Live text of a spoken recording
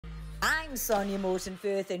I'm Sonia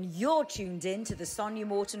Morton-Firth and you're tuned in to the Sonia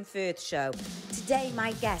Morton-Firth Show. Today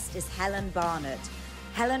my guest is Helen Barnett.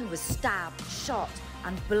 Helen was stabbed, shot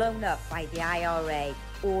and blown up by the IRA,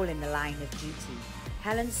 all in the line of duty.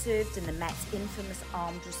 Helen served in the Met's infamous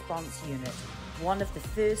Armed Response Unit. One of the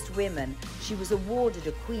first women, she was awarded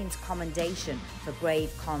a Queen's Commendation for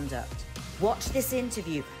brave conduct. Watch this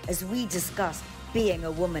interview as we discuss being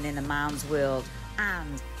a woman in a man's world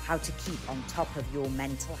and how to keep on top of your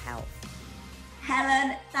mental health.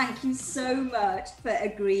 Helen, thank you so much for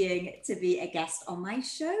agreeing to be a guest on my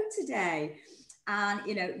show today. And,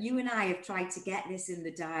 you know, you and I have tried to get this in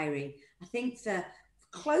the diary, I think for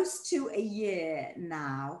close to a year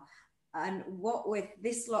now. And what with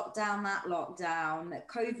this lockdown, that lockdown,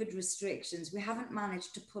 COVID restrictions, we haven't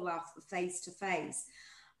managed to pull off face-to-face.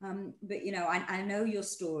 But, you know, I know your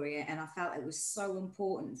story and I felt it was so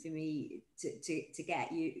important for me to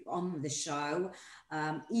get you on the show,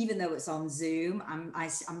 even though it's on Zoom.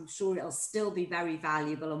 I'm sure it'll still be very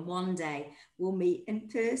valuable and one day we'll meet in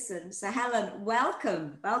person. So Helen,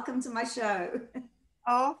 welcome to my show.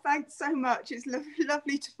 Oh, thanks so much. It's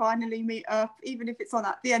lovely to finally meet up, even if it's on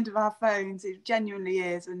at the end of our phones. It genuinely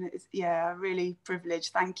is. And it's, yeah, really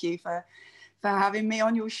privileged. Thank you for having me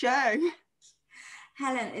on your show.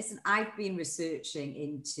 Helen, listen, I've been researching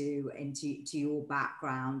into your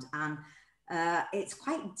background, and it's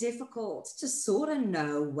quite difficult to sort of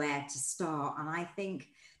know where to start. And I think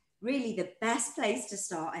really the best place to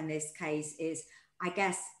start in this case is, I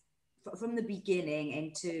guess, from the beginning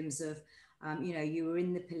in terms of, you know, you were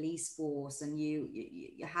in the police force and you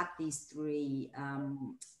had these three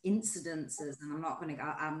incidences, and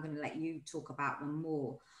I'm going to let you talk about them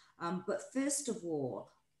more. But first of all,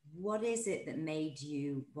 what is it that made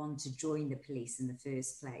you want to join the police in the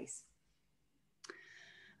first place?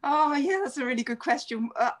 Oh, yeah, that's a really good question.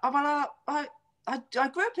 I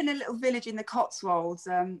grew up in a little village in the Cotswolds,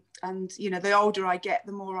 and, you know, the older I get,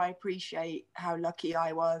 the more I appreciate how lucky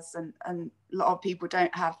I was. And a lot of people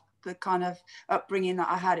don't have the kind of upbringing that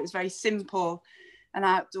I had. It was very simple and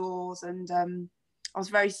outdoors, and I was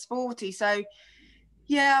very sporty. So,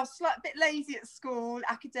 yeah, I was a bit lazy at school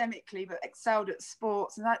academically, but excelled at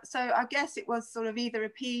sports. And so I guess it was sort of either a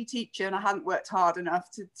PE teacher and I hadn't worked hard enough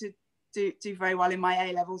to do very well in my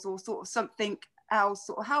A levels, or sort of something else,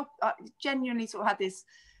 sort of help. I genuinely sort of had this,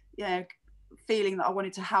 you know, feeling that I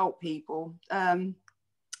wanted to help people.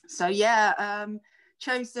 So yeah,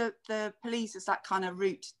 chose the police as that kind of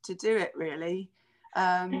route to do it, really.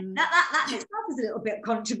 That itself is a little bit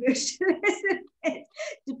controversial, isn't it?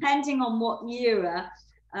 Depending on what era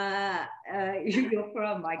you're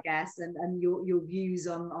from, I guess, and your views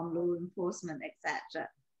on law enforcement, etc.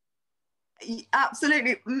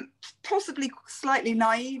 Absolutely, possibly slightly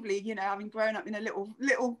naively, you know, having grown up in a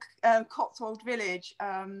little Cotswold village.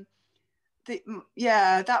 That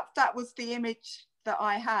was the image that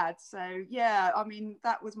I had. So yeah, I mean,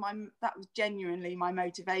 that was genuinely my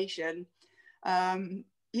motivation.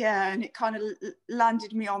 Yeah, and it kind of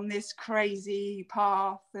landed me on this crazy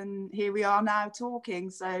path, and here we are now talking.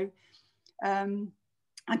 So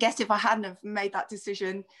I guess if I hadn't have made that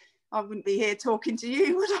decision, I wouldn't be here talking to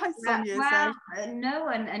you, would I, Sonia? Well, no,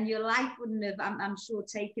 and your life wouldn't have, I'm sure,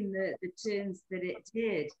 taken the turns that it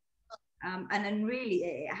did. And then really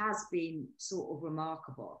it has been sort of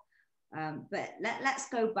remarkable. But let's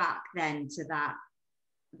go back then to that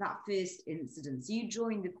first incident. So you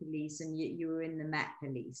joined the police and you were in the Met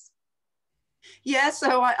Police. Yeah,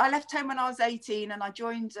 so I left home when I was 18 and I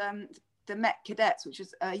joined the Met Cadets, which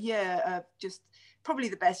was a year, just probably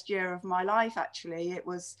the best year of my life, actually. It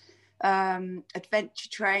was adventure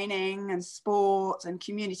training and sport and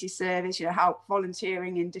community service, you know, help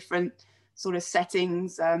volunteering in different sort of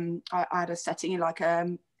settings. I had a setting in like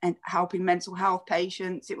and helping mental health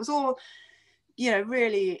patients. It was all, you know,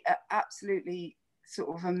 really absolutely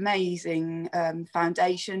sort of amazing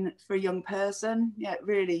foundation for a young person. Yeah,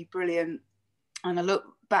 really brilliant. And I look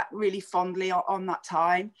back really fondly on that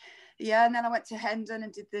time. Yeah, and then I went to Hendon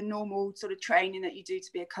and did the normal sort of training that you do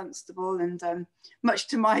to be a constable, and much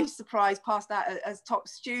to my surprise passed that as top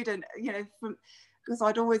student, you know, because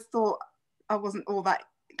I'd always thought I wasn't all that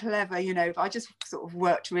clever, you know, but I just sort of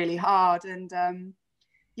worked really hard. And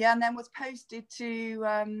yeah, and then was posted to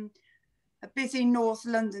a busy North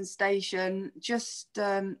London station just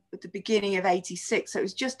at the beginning of '86. So it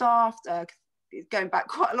was just after, going back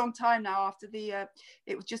quite a long time now, after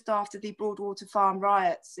it was just after the Broadwater Farm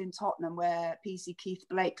riots in Tottenham, where PC Keith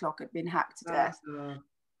Blakelock had been hacked to death.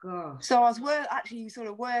 Gosh. So I was actually sort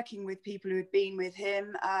of working with people who had been with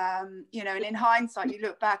him, you know, and in hindsight, you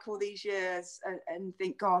look back all these years and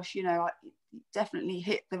think, gosh, you know, I definitely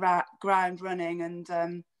hit the ground running.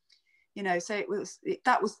 And you know, so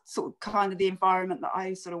that was sort of kind of the environment that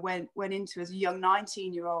I sort of went into as a young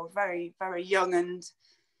 19-year-old, very, very young and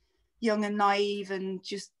naive, and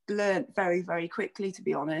just learnt very, very quickly, to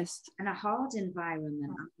be honest. And a hard environment.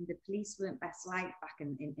 I mean, the police weren't best liked back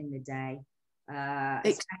in the day,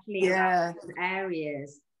 especially around those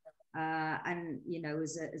areas. And, you know,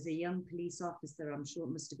 as a young police officer, I'm sure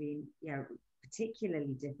it must have been, you know,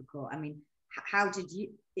 particularly difficult. I mean, how did you,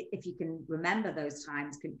 if you can remember those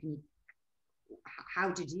times, how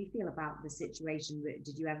did you feel about the situation?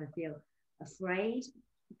 Did you ever feel afraid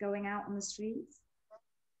going out on the streets?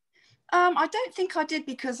 I don't think I did,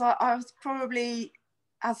 because I was probably,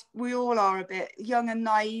 as we all are, a bit young and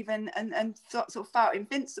naive, and sort of felt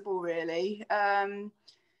invincible, really.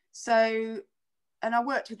 So, and I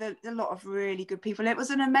worked with a lot of really good people. It was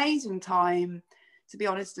an amazing time, to be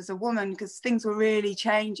honest, as a woman, because things were really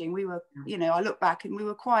changing. We were, you know, I look back and we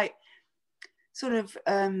were quite sort of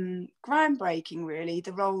groundbreaking, really,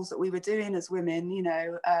 the roles that we were doing as women, you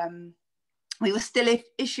know. We were still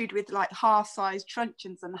issued with like half-size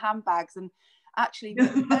truncheons and handbags, and actually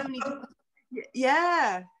only,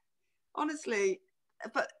 yeah, honestly.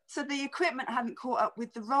 But so the equipment hadn't caught up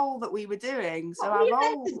with the role that we were doing. So what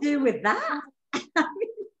our role to do with that?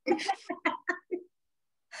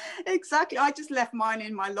 Exactly. I just left mine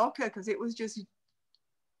in my locker because it was just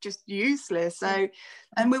useless. So,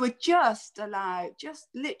 and we were just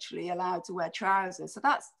literally allowed to wear trousers. So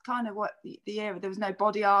that's kind of what the era. There was no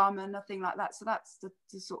body armor, nothing like that. So that's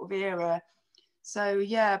the sort of era. So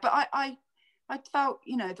yeah, but I felt,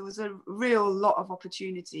 you know, there was a real lot of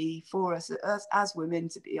opportunity for us as women,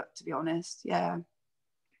 to be honest. Yeah.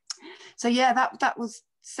 So yeah, that was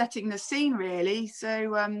setting the scene, really.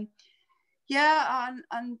 So yeah,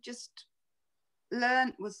 and just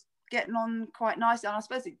was getting on quite nicely, and I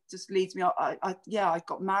suppose it just leads me on. I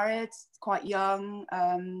got married quite young,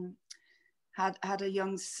 had a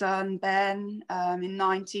young son, Ben, in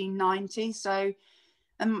 1990. So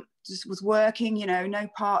just was working, you know, no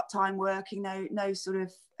part-time working, no sort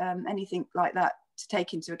of anything like that to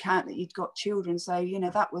take into account that you'd got children. So, you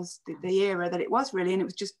know, that was the era that it was, really,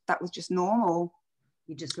 and that was just normal.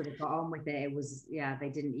 You just sort of got on with it. It was, yeah, they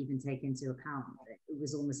didn't even take into account. It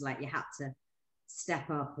was almost like you had to step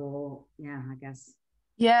up, or yeah, I guess.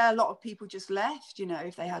 Yeah, a lot of people just left, you know,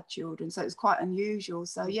 if they had children. So it was quite unusual.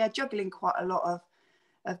 So yeah, juggling quite a lot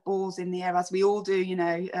of balls in the air, as we all do, you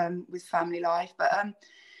know, with family life. But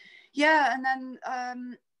yeah, and then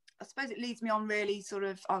I suppose it leads me on, really, sort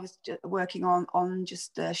of, I was working on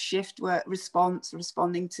just shift work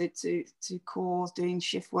responding to calls, doing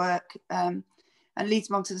shift work, and leads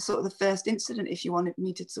me on to the sort of the first incident, if you wanted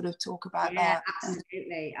me to sort of talk about that.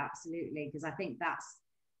 Absolutely, because I think that's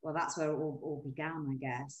where it all began, I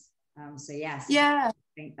guess. So yes, yeah, I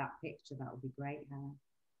think that picture, that would be great, Helen.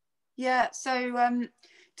 Yeah, so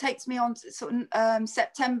takes me on to sort of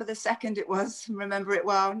September the 2nd, it was, remember it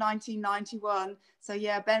well, 1991. So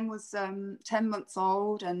yeah, Ben was 10 months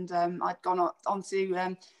old, and I'd gone on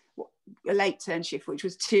to a late turn shift, which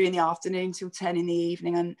was 2 in the afternoon till 10 in the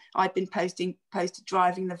evening, and I'd been posted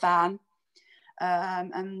driving the van,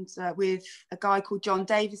 and with a guy called John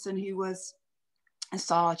Davison, who was a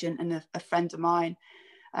sergeant and a friend of mine.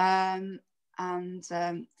 And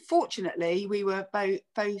fortunately, we were both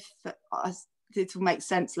it will make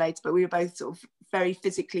sense later, but we were both sort of very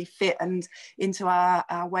physically fit and into our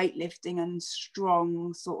weightlifting and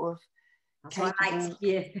strong, sort of. That's what I like to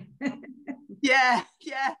hear. Yeah.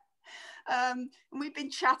 And we've been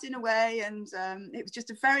chatting away, and it was just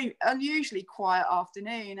a very unusually quiet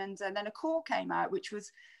afternoon, and then a call came out, which was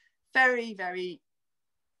very, very,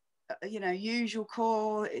 you know, usual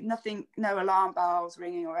call, nothing, no alarm bells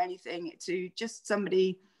ringing or anything, to just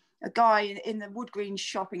somebody, a guy in the Wood Green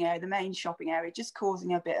shopping area, the main shopping area, just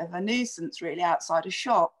causing a bit of a nuisance, really, outside a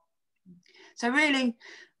shop. So really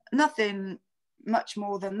nothing much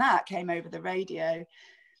more than that came over the radio.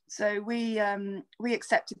 So we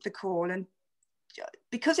accepted the call, and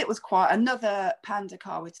because it was quite, another Panda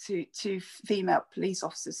car with two female police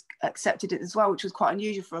officers accepted it as well, which was quite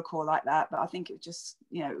unusual for a call like that. But I think it was just,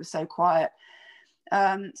 you know, it was so quiet.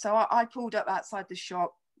 So I pulled up outside the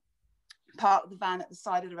shop, parked the van at the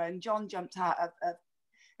side of the road, and John jumped out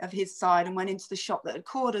of his side and went into the shop that had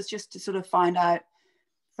called us, just to sort of find out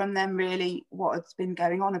from them, really, what had been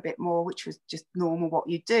going on a bit more, which was just normal, what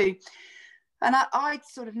you do. And I'd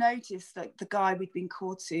sort of noticed that the guy we'd been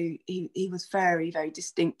called to, he was very, very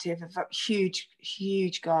distinctive, a very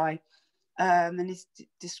huge guy. And his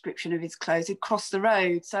description of his clothes, he'd crossed the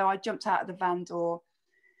road. So I jumped out of the van door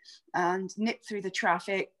and nipped through the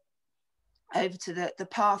traffic over to the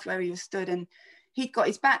path where he was stood. And he'd got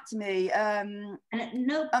his back to me. And at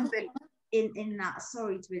no point in that,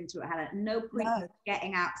 sorry to interrupt, Helen, at no point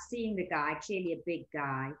getting out, seeing the guy, clearly a big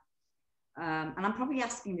guy. And I'm probably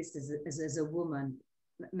asking this as a woman.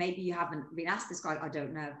 Maybe you haven't been asked this, I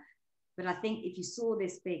don't know. But I think if you saw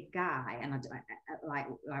this big guy, and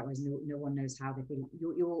likewise, no one knows how they feel,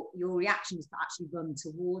 your reaction was to actually run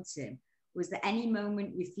towards him. Was there any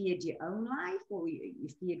moment you feared your own life, or you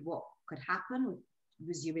feared what could happen? Or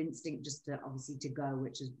was your instinct just to obviously to go,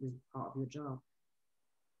 which was part of your job?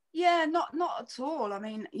 Yeah, not at all. I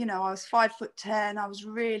mean, you know, I was 5'10". I was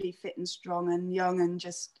really fit and strong and young, and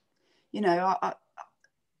just, you know,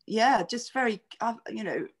 just very, you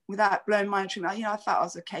know, without blowing my own trumpet, you know, I felt I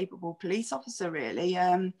was a capable police officer, really.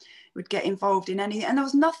 Would get involved in anything, and there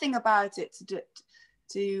was nothing about it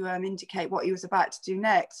to indicate what he was about to do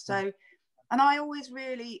next. So, and I always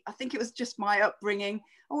really, I think it was just my upbringing,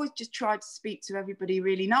 always just tried to speak to everybody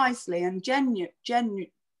really nicely and generally,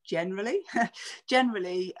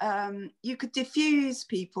 you could diffuse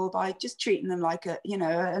people by just treating them like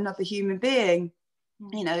another human being,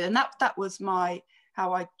 you know, and that was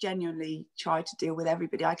how I genuinely tried to deal with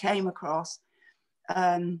everybody I came across.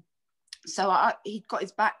 So he got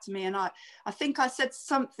his back to me, and I think I said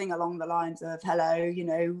something along the lines of, hello, you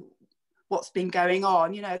know, what's been going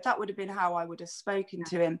on, you know, that would have been how I would have spoken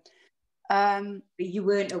to him. But you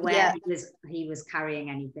weren't aware he was carrying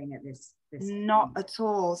anything at this not at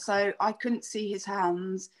all. So I couldn't see his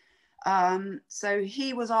hands. So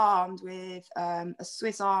he was armed with a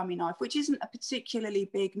Swiss Army knife, which isn't a particularly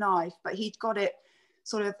big knife, but he'd got it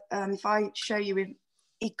sort of, if I show you,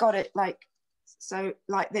 he got it like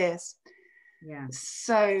this. Yeah.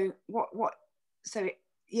 So so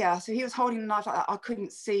he was holding the knife like that. I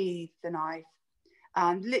couldn't see the knife,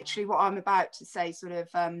 and literally what I'm about to say sort of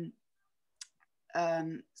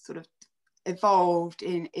evolved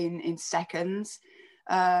in seconds.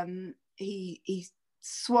 He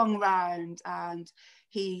swung round and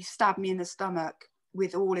he stabbed me in the stomach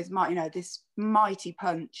with all his might, you know, this mighty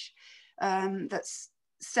punch that's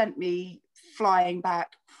sent me flying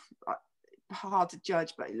back, hard to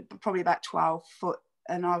judge, but probably about 12 foot,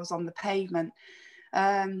 and I was on the pavement.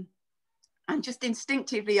 And just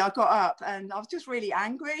instinctively I got up, and I was just really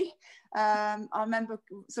angry. I remember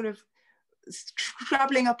sort of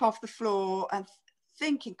scrabbling up off the floor and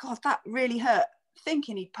thinking, God, that really hurt,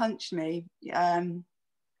 thinking he punched me.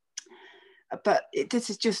 But this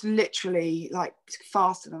is just literally like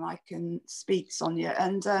faster than I can speak, Sonia.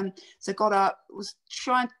 And so got up, was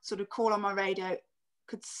trying to sort of call on my radio,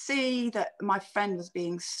 could see that my friend was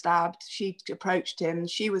being stabbed. She approached him,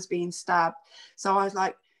 she was being stabbed. So I was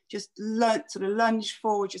like, just sort of lunged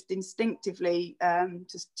forward just instinctively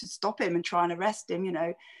just to stop him and try and arrest him, you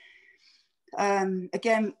know.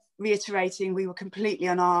 Again, reiterating, we were completely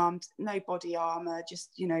unarmed, no body armor, just,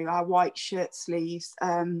 you know, our white shirt sleeves.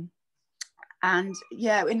 And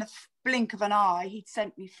yeah, in the blink of an eye, he'd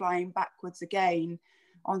sent me flying backwards again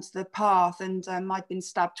onto the path, and I'd been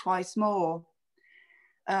stabbed twice more.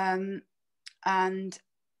 And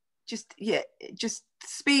just the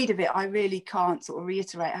speed of it, I really can't sort of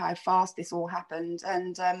reiterate how fast this all happened.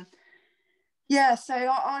 And so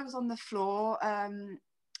I was on the floor.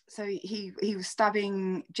 So he was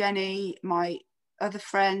stabbing Jenny, my other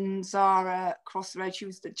friend Zara, across the road. She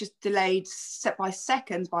was just delayed by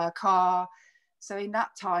seconds by a car. So in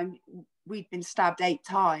that time, we'd been stabbed 8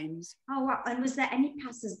 times. Oh, wow. And was there any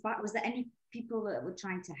passers-by? Was there any people that were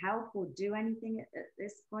trying to help or do anything at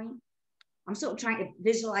this point? I'm sort of trying to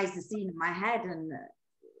visualize the scene in my head. And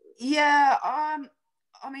yeah, I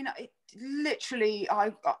mean, it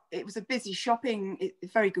was a busy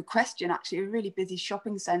very good question, actually, a really busy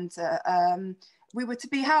shopping centre. We were to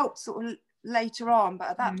be helped sort of later on, but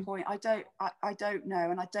at that point I don't know,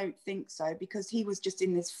 and I don't think so, because he was just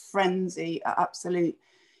in this frenzy, absolute,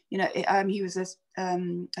 you know, he was a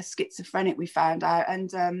schizophrenic, we found out,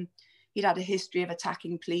 and he'd had a history of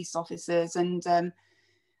attacking police officers, and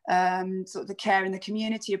sort of the care in the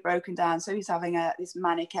community had broken down, so he's having this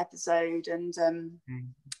manic episode, and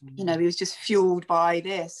you know, he was just fueled by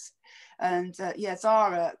this. And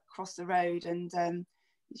Zara crossed the road, and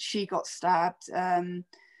she got stabbed,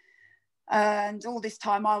 and all this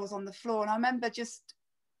time I was on the floor, and I remember just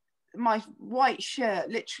my white shirt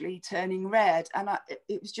literally turning red, and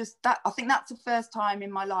it was just that, I think that's the first time in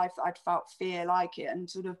my life that I'd felt fear like it, and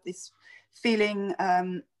sort of this feeling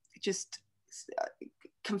just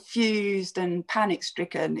confused and panic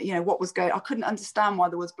stricken, you know, what was going, I couldn't understand why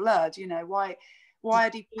there was blood, you know, why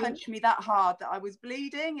had he punched me that hard that I was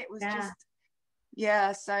bleeding. It was just,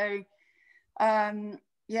 so it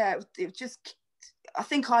was just, I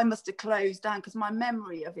think I must have closed down because my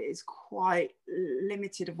memory of it is quite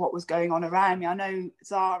limited of what was going on around me. I know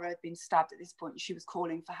Zara had been stabbed at this point. She was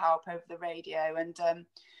calling for help over the radio, and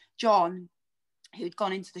John, who'd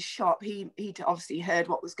gone into the shop, he'd obviously heard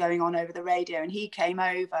what was going on over the radio, and he came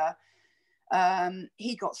over.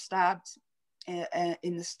 He got stabbed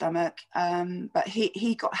in the stomach, but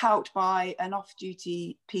he got helped by an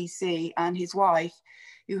off-duty PC and his wife,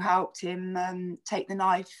 who helped him take the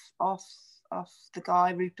knife off the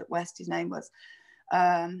guy. Rupert West, his name was.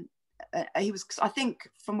 He was, I think,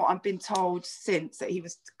 from what I've been told since, that he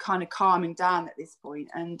was kind of calming down at this point,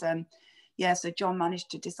 and yeah, so John managed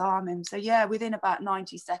to disarm him. So yeah, within about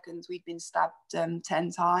 90 seconds, we'd been stabbed 10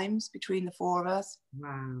 times between the four of us.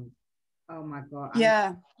 Wow. Oh my God.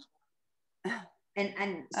 Yeah.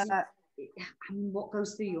 And so, I mean, what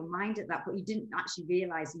goes through your mind at that point? You didn't actually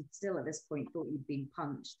realize, you still at this point thought you'd been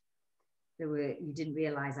punched. You didn't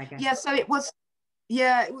realize, I guess. Yeah, so it was,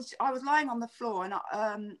 I was lying on the floor,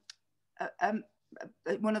 and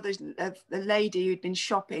one of those, the lady who'd been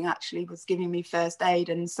shopping actually was giving me first aid,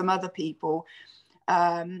 and some other people,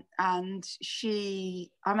 and I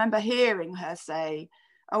remember hearing her say,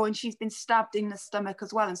 oh, and she's been stabbed in the stomach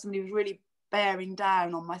as well, and somebody was really bearing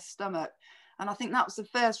down on my stomach, and I think that was the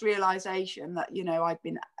first realization that, you know, I'd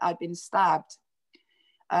been stabbed.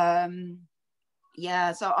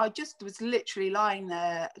 Yeah, so I just was literally lying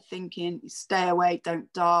there thinking, stay awake,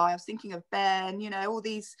 don't die. I was thinking of Ben, you know, all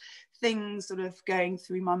these things sort of going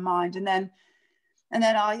through my mind. And then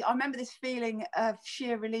I remember this feeling of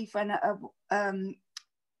sheer relief when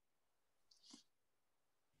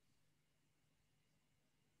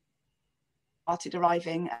started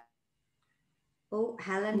arriving. Oh,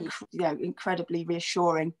 Helen. Yeah, incredibly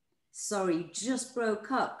reassuring. Sorry, you just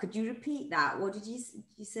broke up. Could you repeat that? What did you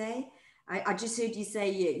say? I just heard you say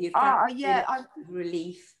you felt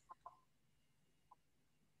relief.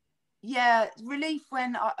 Yeah, relief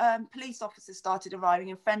when police officers started arriving,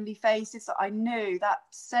 and friendly faces. So I knew that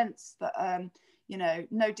sense that, you know,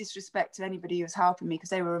 no disrespect to anybody who was helping me,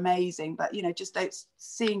 because they were amazing, but, you know, just those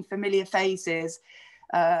seeing familiar faces,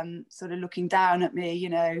 sort of looking down at me, you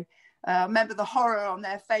know. I remember the horror on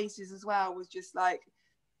their faces as well was just like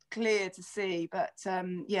clear to see. But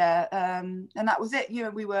yeah, and that was it. You know,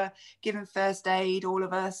 we were given first aid, all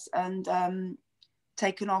of us, and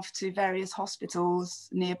taken off to various hospitals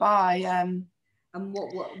nearby. And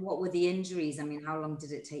what were the injuries? I mean, how long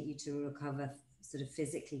did it take you to recover sort of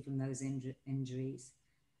physically from those injuries?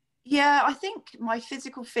 Yeah, I think my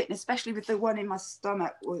physical fitness, especially with the one in my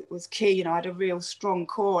stomach, was key. You know, I had a real strong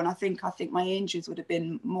core, and I think my injuries would have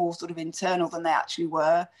been more sort of internal than they actually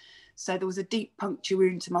were. So there was a deep puncture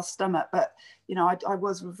wound to my stomach, but, you know, I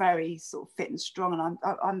was very sort of fit and strong, and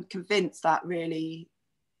I'm convinced that really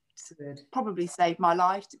probably saved my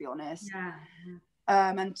life, to be honest. Yeah.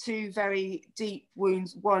 And two very deep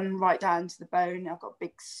wounds, one right down to the bone. I've got a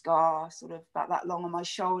big scar sort of about that long on my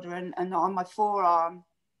shoulder, and on my forearm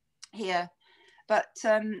here. But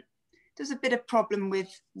there's a bit of problem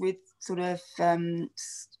with sort of them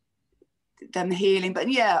healing, but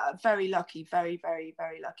yeah, very lucky, very, very,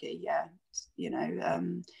 very lucky. Yeah, you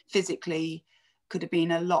know, physically could have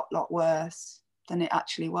been a lot worse than it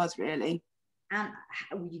actually was, really. And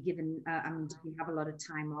were you given, I mean, did you have a lot of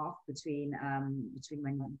time off between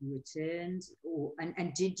when you returned,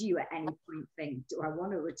 and did you at any point think, do I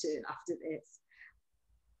want to return after this?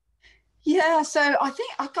 Yeah, so I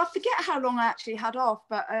think I forget how long I actually had off,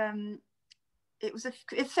 but it was a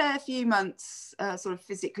fair few months sort of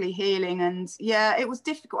physically healing, and yeah, it was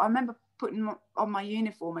difficult. I remember putting on my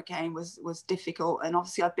uniform again was difficult, and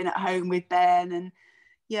obviously I've been at home with Ben, and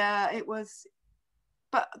yeah, it was.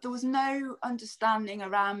 But there was no understanding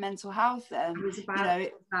around mental health then. I was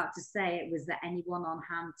about to say, was there anyone on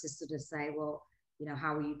hand to sort of say, well, you know,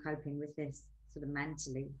 how are you coping with this sort of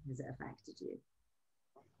mentally? Has it affected you?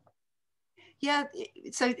 Yeah,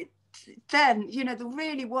 so then, you know, there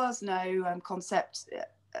really was no concept,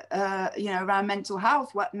 you know, around mental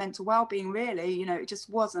health, mental well-being, really. You know, it just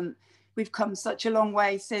wasn't. We've come such a long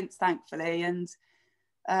way since, thankfully, and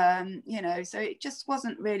you know, so it just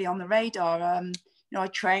wasn't really on the radar. You know, I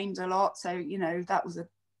trained a lot, so, you know, that was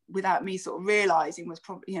without me sort of realizing, was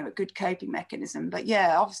probably, you know, a good coping mechanism. But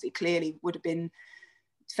yeah, obviously, clearly would have been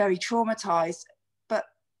very traumatized. But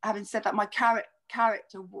having said that, my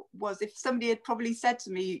character was, if somebody had probably said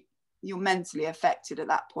to me, you're mentally affected at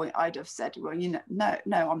that point, I'd have said, well, you know,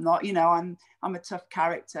 no, I'm not. You know, I'm a tough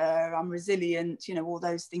character, I'm resilient, you know, all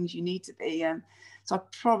those things you need to be. And so I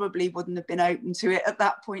probably wouldn't have been open to it at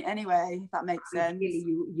that point anyway, if that makes sense. Really,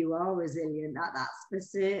 you are resilient, that's for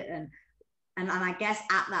certain. And I guess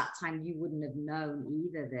at that time you wouldn't have known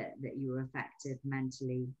either that you were affected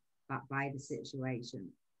mentally by the situation.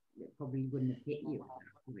 It probably wouldn't have hit you at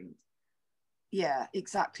that point. Yeah,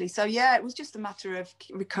 exactly. So yeah, it was just a matter of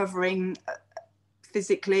recovering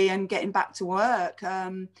physically and getting back to work.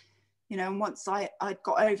 You know, and once I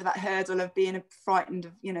got over that hurdle of being frightened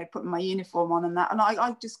of, you know, putting my uniform on and that, and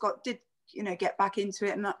I just did, you know, get back into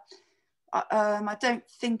it. And I don't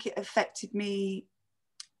think it affected me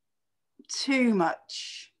too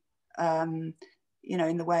much, you know,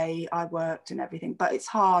 in the way I worked and everything. But it's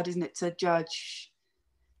hard, isn't it, to judge,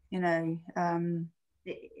 you know.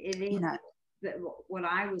 It is. You know. But what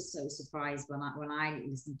I was so surprised when I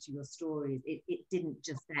listened to your stories, it didn't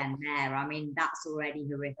just end there. I mean, that's already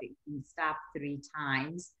horrific. Being stabbed 3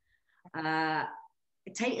 times.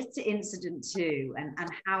 Take us to incident 2, and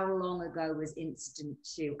how long ago was incident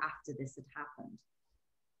 2 after this had happened?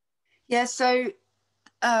 Yeah, so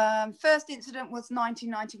first incident was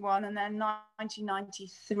 1991, and then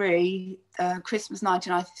 1993, Christmas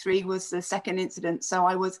 1993 was the second incident. So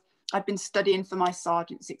I'd been studying for my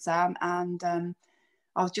sergeant's exam, and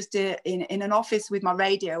I was just in an office with my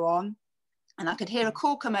radio on, and I could hear a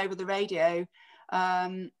call come over the radio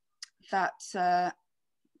that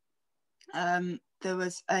there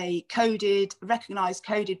was a recognised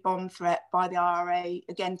coded bomb threat by the IRA,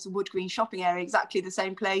 again to Wood Green shopping area, exactly the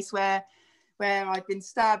same place where I'd been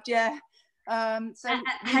stabbed. Yeah. So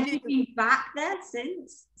had you been back there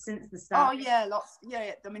since the start? Oh yeah, lots.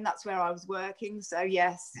 Yeah, I mean that's where I was working. So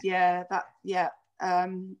yes, yeah, that, yeah.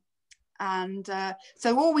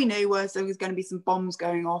 So all we knew was there was going to be some bombs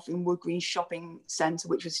going off in Wood Green shopping centre,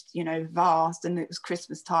 which was, you know, vast, and it was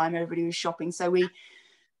Christmas time. Everybody was shopping, so we.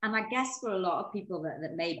 And I guess for a lot of people that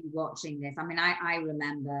may be watching this, I mean, I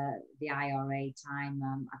remember the IRA time.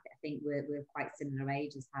 I think we're quite similar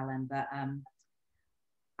ages, Helen, but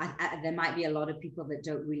there might be a lot of people that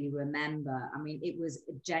don't really remember. I mean, it was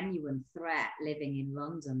a genuine threat living in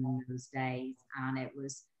London in those days, and it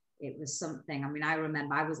was something. I mean, I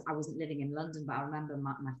remember I wasn't living in London, but I remember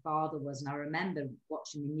my father was, and I remember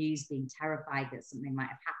watching the news, being terrified that something might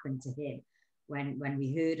have happened to him when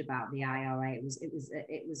we heard about the IRA.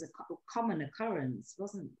 It was a common occurrence,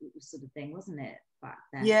 wasn't it, sort of thing, wasn't it, back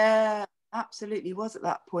then? Yeah, absolutely was at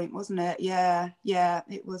that point, wasn't it? Yeah,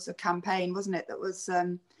 it was a campaign, wasn't it, that was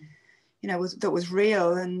you know, that was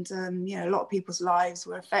real, and you know, a lot of people's lives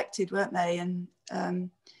were affected, weren't they? And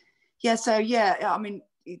yeah, so yeah, I mean,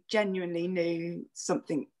 you genuinely knew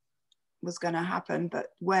something was going to happen,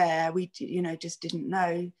 but where, we, you know, just didn't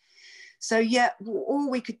know. So yeah,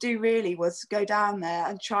 all we could do really was go down there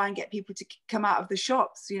and try and get people to come out of the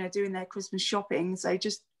shops, you know, doing their Christmas shopping. So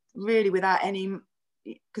just really without any,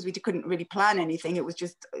 because we couldn't really plan anything. It was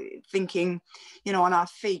just thinking, you know, on our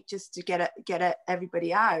feet, just to get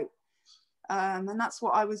everybody out. And that's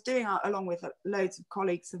what I was doing, along with loads of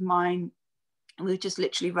colleagues of mine. We were just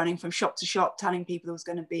literally running from shop to shop, telling people there was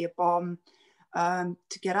going to be a bomb,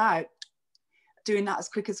 to get out. Doing that as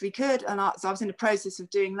quick as we could, and so I was in the process of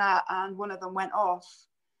doing that, and one of them went off.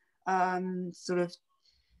 Sort of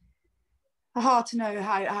hard to know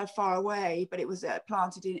how far away, but it was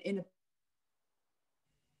planted in a,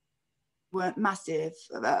 weren't massive,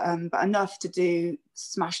 but enough to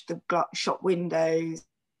smash the shop windows,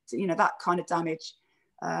 you know, that kind of damage.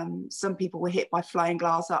 Some people were hit by flying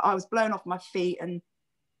glass. I was blown off my feet, and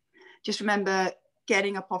just remember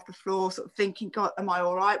getting up off the floor, sort of thinking, God, am I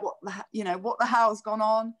all right? What the hell's gone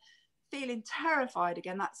on? Feeling terrified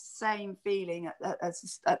again, that same feeling at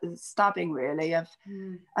the stabbing, really, of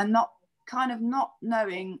and not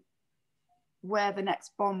knowing where the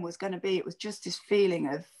next bomb was going to be. It was just this feeling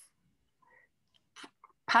of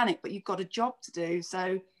panic, but you've got a job to do.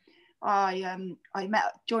 So I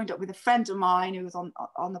joined up with a friend of mine who was on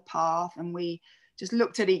the path, and we just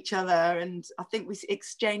looked at each other, and I think we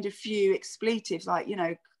exchanged a few expletives, like, you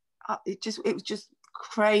know, it was just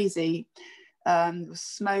crazy. There was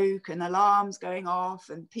smoke and alarms going off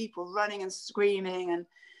and people running and screaming,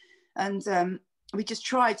 and we just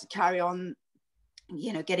tried to carry on,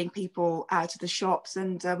 you know, getting people out of the shops.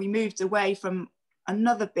 And we moved away from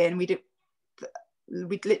another bin. We'd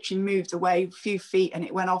literally moved away a few feet, and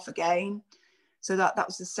it went off again. So that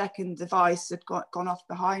was the second device that gone off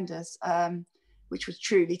behind us, which was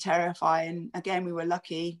truly terrifying. Again, we were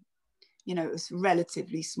lucky, you know, it was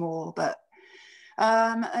relatively small, but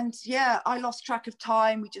and yeah, I lost track of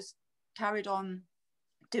time. We just carried on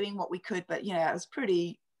doing what we could, but you know, it was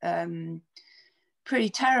pretty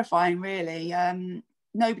terrifying, really.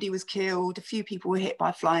 Nobody was killed. A few people were hit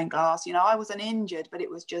by flying glass. You know, I wasn't injured, but it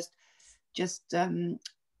was just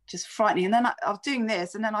frightening. And then I was doing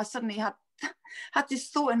this, and then I suddenly had had this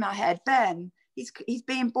thought in my head, Ben, he's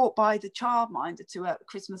being brought by the childminder to a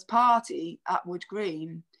Christmas party at Wood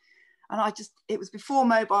Green. And it was before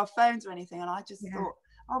mobile phones or anything. And I just thought,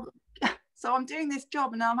 oh, so I'm doing this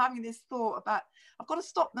job and now I'm having this thought about, I've got to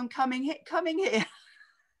stop them coming here.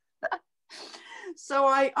 So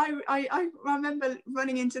I remember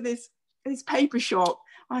running into this paper shop.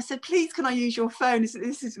 I said, please, can I use your phone?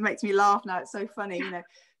 This makes me laugh now. It's so funny, you know.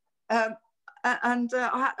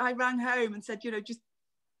 I rang home and said, you know, just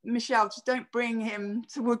Michelle, just don't bring him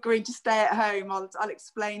to Wood Green, to stay at home. I'll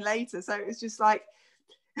explain later. So it was just like,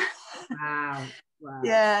 wow.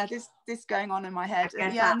 Yeah, this going on in my head.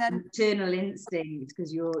 Yeah, and then maternal instinct,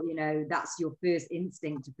 because you know, that's your first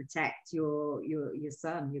instinct, to protect your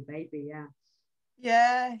son, your baby.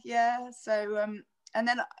 Yeah. So and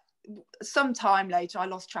then sometime later, I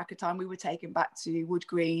lost track of time. We were taken back to Wood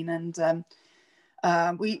Green, and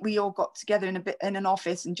we all got together in an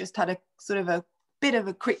office and just had a sort of a bit of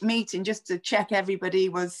a quick meeting just to check everybody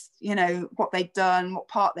was, you know, what they'd done, what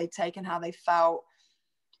part they'd taken, how they felt.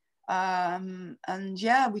 And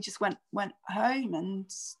yeah, we just went home and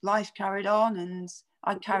life carried on, and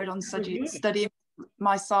I carried on studying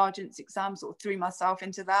my sergeant's exam, sort of threw myself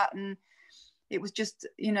into that, and it was just,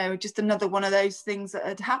 you know, just another one of those things that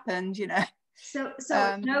had happened, you know. So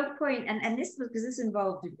at no point, and this was because this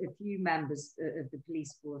involved a few members of the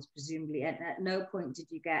police force, presumably, and at no point did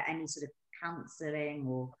you get any sort of counselling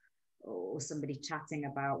or somebody chatting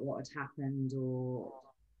about what had happened, or?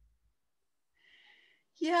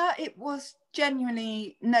 Yeah, it was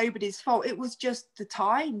genuinely nobody's fault. It was just the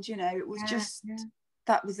times, you know, it was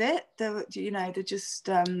that was it. There just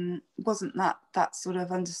wasn't that sort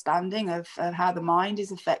of understanding of how the mind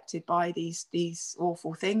is affected by these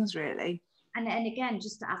awful things, really. And again,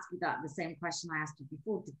 just to ask you the same question I asked you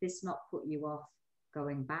before, did this not put you off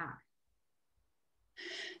going back?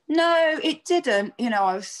 No, it didn't. You know,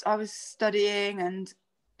 I was studying,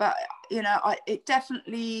 but you know, it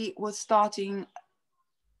definitely was starting.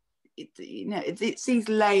 You know, it's these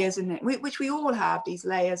layers, isn't it? Which we all have, these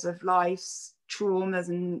layers of life's traumas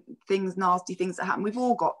and things, nasty things that happen. We've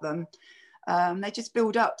all got them. They just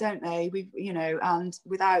build up, don't they? You know, and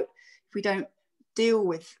if we don't deal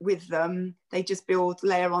with them, they just build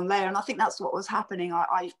layer on layer. And I think that's what was happening.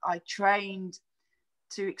 I trained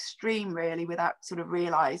to extreme, really, without sort of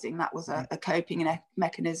realizing that was a coping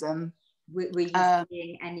mechanism. Were you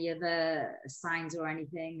seeing any other signs or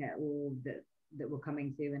anything, or that were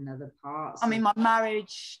coming through in other parts? I mean, my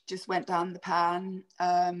marriage just went down the pan,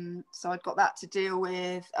 so I'd got that to deal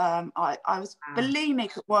with. I was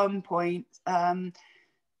bulimic at one point.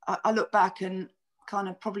 I look back and kind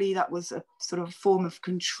of probably that was a sort of form of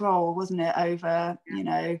control, wasn't it, over, you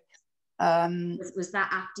know. Was that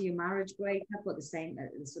after your marriage breakup, or the same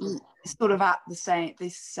sort of at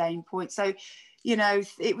this same point? So, you know,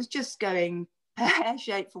 it was just going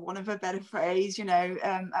pear-shaped, for want of a better phrase, you know,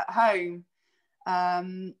 at home.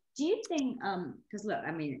 Do you think, because look,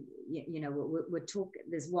 I mean, you know, we're talking,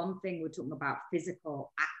 there's one thing we're talking about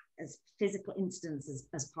physical incidents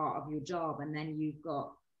as part of your job, and then you've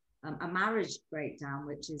got a marriage breakdown,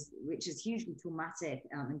 which is hugely traumatic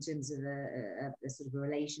in terms of a sort of a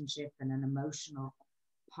relationship and an emotional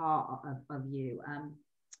part of you.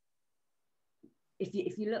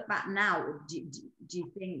 If you look back now, do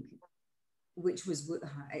you think, which was,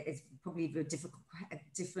 it's probably a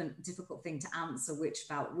difficult thing to answer, which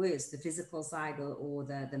felt worse, the physical side or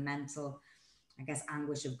the mental, I guess,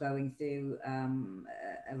 anguish of going through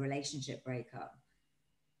a relationship breakup?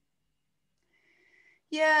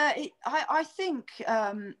 Yeah, I think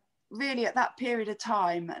really at that period of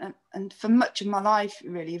time, and for much of my life,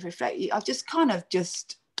 really, I just kind of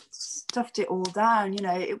just stuffed it all down. You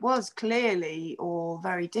know, it was clearly all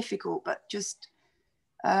very difficult, but just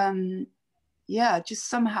just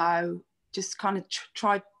somehow just kind of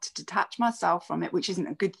tried to detach myself from it, which isn't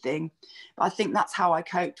a good thing. But I think that's how I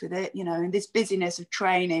coped with it, you know, and this busyness of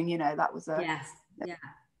training, you know, that was and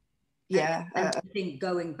I think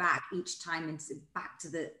going back each time back to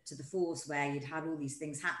the force, where you'd had all these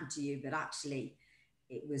things happen to you, but actually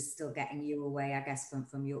it was still getting you away, I guess, from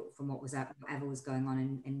whatever was going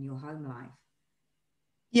on in your home life.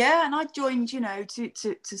 Yeah, and I joined, you know, to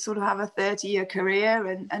sort of have a 30-year career,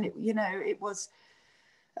 and it, you know, it was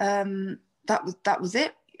that was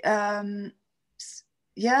it.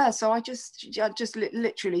 So I just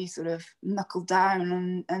literally sort of knuckled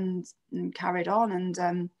down and carried on,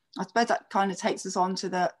 and I suppose that kind of takes us on to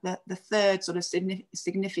the third sort of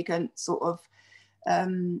significant sort of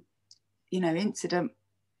incident.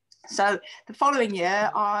 So the following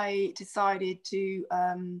year, I decided to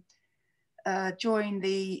join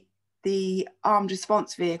the the armed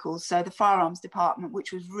response vehicles, so the firearms department,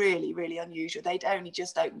 which was really, really unusual. They'd only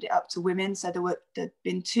just opened it up to women, so there'd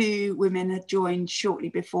been 2 women had joined shortly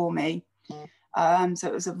before me. So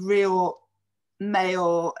it was a real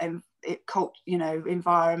male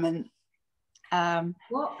environment.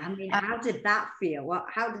 What I mean, how did that feel?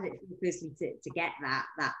 How did it feel personally to get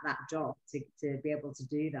that job, to be able to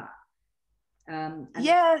do that?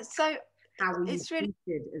 Yeah, so how were you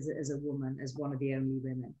treated as a woman, as one of the only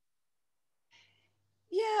women?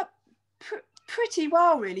 Yeah, pretty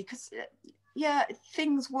well, really, because yeah,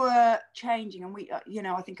 things were changing, and we,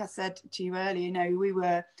 I think I said to you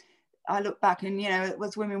earlier, I look back and, it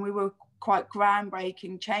was women, we were quite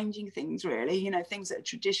groundbreaking, changing things, really, things that had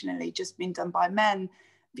traditionally just been done by men.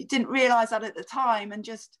 We didn't realize that at the time, and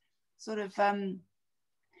just sort of,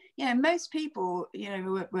 most people,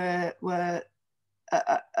 were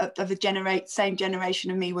of the same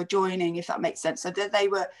generation of me were joining, if that makes sense. So they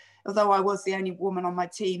were, although I was the only woman on my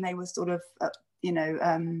team, they were sort of,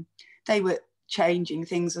 they were changing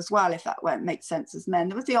things as well, if that won't make sense, as men.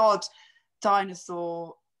 There was the odd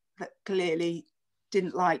dinosaur that clearly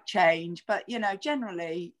didn't like change, but,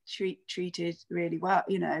 generally treated really well,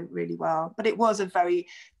 really well. But it was a very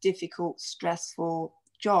difficult, stressful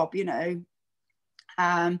job,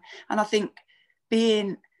 and I think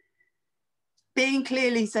being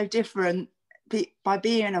clearly so different by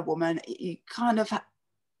being a woman, you kind of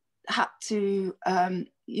had to, I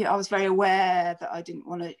was very aware that I didn't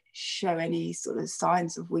want to show any sort of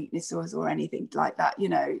signs of weakness or anything like that,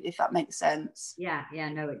 if that makes sense. Yeah,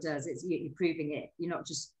 no, it does. It's you're proving it. You're not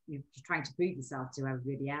just you're trying to prove yourself to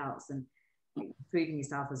everybody else, and proving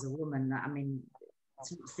yourself as a woman. I mean,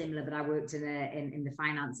 it's not similar, but I worked in the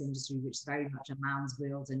finance industry, which is very much a man's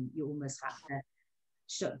world, and you almost have to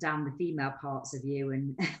shut down the female parts of you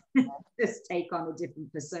and just take on a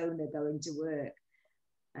different persona going to work.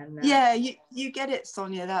 And yeah, you get it,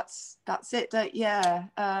 Sonia. That's it. Yeah,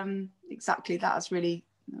 exactly. That's really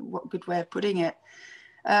what a good way of putting it.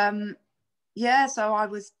 Yeah, so I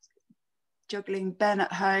was juggling Ben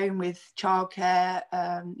at home with childcare.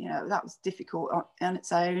 That was difficult on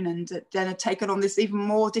its own, and then I'd taken on this even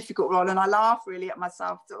more difficult role, and I laugh really at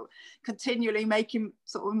myself, sort of continually making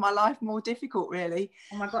sort of my life more difficult, really.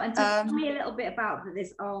 Oh my God. And tell me a little bit about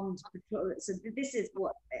this armed patrol. So this is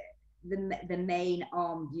what the main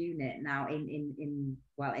armed unit now in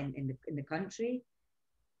the country.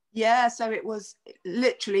 Yeah, so it was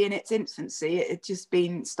literally in its infancy. It had just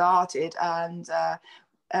been started, and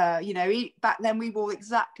back then we wore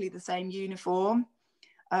exactly the same uniform.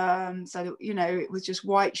 So it was just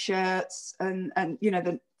white shirts and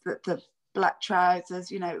the black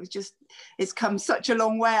trousers. It was just, it's come such a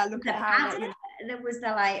long way. I look at how was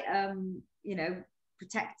there like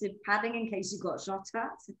protective padding in case you got shot at.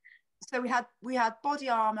 So we had body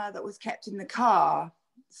armor that was kept in the car.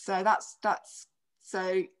 So that's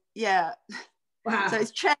so yeah. Wow. So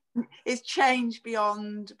it's changed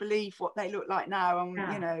beyond belief what they look like now, and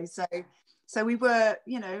yeah. So we were,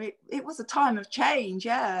 it was a time of change,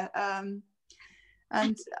 yeah.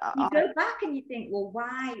 And you go back and you think, well,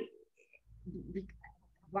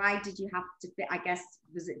 why did you have to fit? I guess,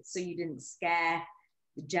 was it so you didn't scare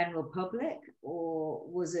the general public, or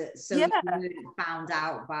was it so you weren't found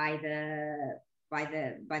out by the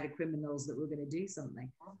criminals that were going to do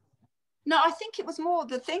something? No, I think it was more,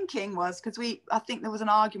 the thinking was, because I think there was an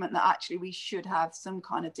argument that actually we should have some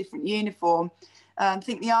kind of different uniform. I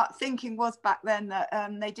think the thinking was back then that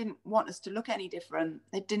they didn't want us to look any different.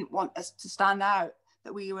 They didn't want us to stand out,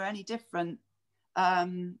 that we were any different.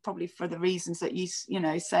 Probably for the reasons that you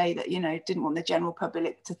say, that didn't want the general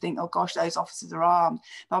public to think, oh gosh, those officers are armed.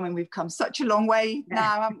 But I mean, we've come such a long way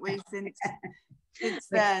now, haven't we, since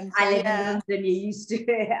then. So, I live in London, you're used to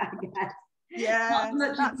it, I guess. Yeah,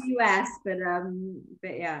 not much in the US, but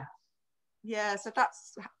yeah. So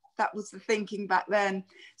that was the thinking back then.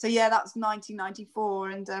 So yeah, that was 1994,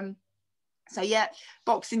 and so yeah,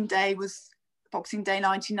 Boxing Day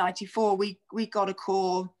 1994. We got a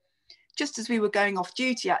call just as we were going off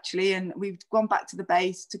duty, actually, and we'd gone back to the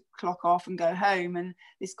base to clock off and go home, and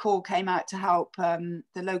this call came out to help the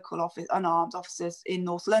local unarmed officers in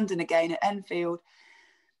North London again at Enfield.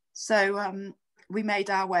 So we made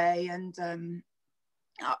our way, and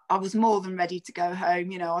I was more than ready to go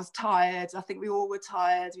home. I was tired. I think we all were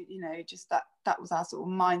tired. Just that was our sort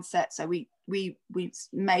of mindset. So we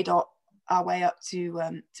made our way up to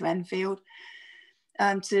Enfield,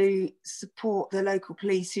 to support the local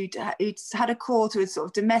police who'd had a call to a sort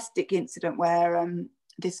of domestic incident where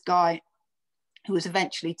this guy, who was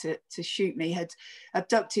eventually to shoot me, had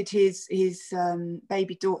abducted his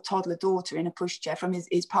baby toddler daughter in a pushchair from his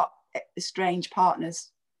estranged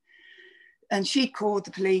partner's and she called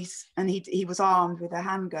the police, and he was armed with a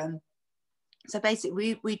handgun. So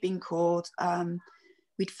basically we'd been called.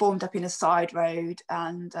 We'd formed up in a side road,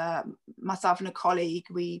 and myself and a colleague,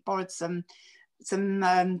 we borrowed some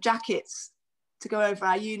jackets to go over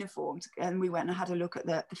our uniforms, and we went and had a look at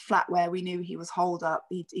the flat where we knew he was holed up.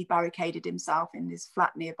 He barricaded himself in this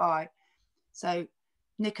flat nearby. So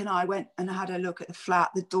Nick and I went and had a look at the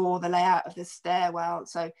flat, the door, the layout of the stairwell.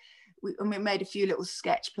 So we made a few little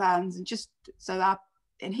sketch plans, and just so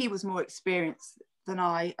and he was more experienced than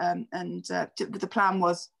I, the plan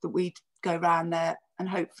was that we'd go around there and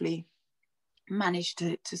hopefully manage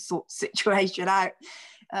to sort the situation out.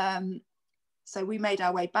 So we made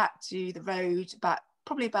our way back to the road,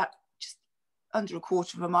 probably about just under a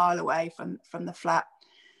quarter of a mile away from the flat.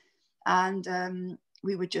 And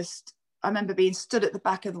we were just, I remember being stood at the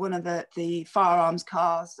back of one of the firearms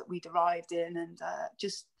cars that we'd arrived in, and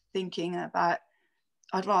just thinking about,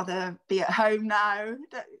 I'd rather be at home now.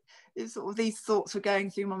 Sort of these thoughts were going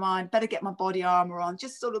through my mind. Better get my body armor on.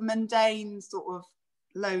 Just sort of mundane, sort of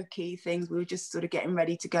low-key things. We were just sort of getting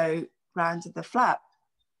ready to go round to the flat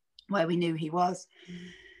where we knew he was.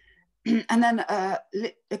 And then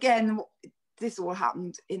again, this all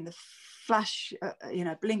happened in the flash,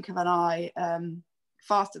 blink of an eye,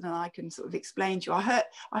 faster than I can sort of explain to you.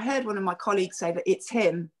 I heard one of my colleagues say that it's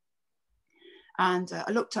him, and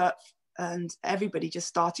I looked up, and everybody just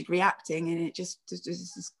started reacting, and it just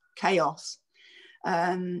this chaos.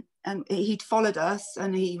 And he'd followed us,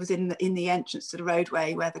 and he was in the entrance to the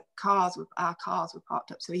roadway where our cars were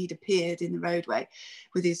parked up. So he'd appeared in the roadway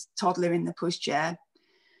with his toddler in the pushchair.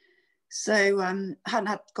 So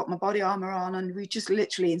hadn't got my body armor on, and we just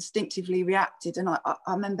literally instinctively reacted. And I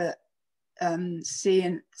remember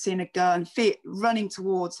seeing a gun, running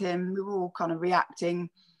towards him. We were all kind of reacting,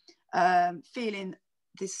 feeling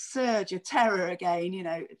this surge of terror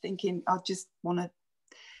again, thinking I just want to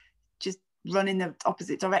just run in the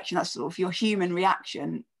opposite direction. That's sort of your human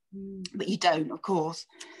reaction, but you don't, of course.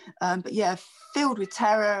 But yeah, filled with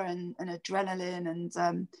terror and adrenaline, and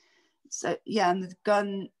and the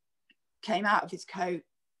gun came out of his coat.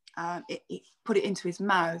 It put it into his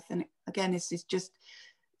mouth, and again, this is just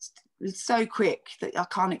so quick that I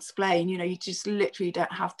can't explain. You just literally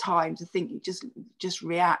don't have time to think. You just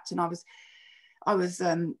react. And I was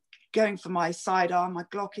going for my sidearm, my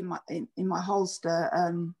Glock in my holster,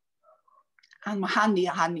 and my handy,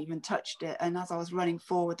 I hadn't even touched it. And as I was running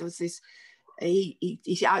forward, there was this, he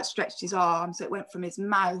outstretched his arm, so it went from his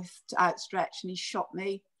mouth to outstretched, and he shot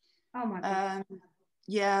me. Oh my God.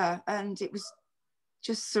 Yeah, and it was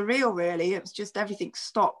just surreal, really. It was just everything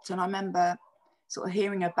stopped, and I remember sort of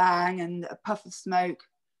hearing a bang and a puff of smoke,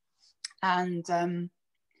 and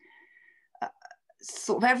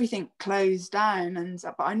sort of everything closed down.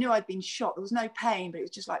 But I knew I'd been shot. There was no pain, but it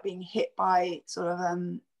was just like being hit by sort of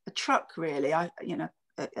a truck, really. A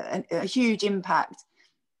huge impact,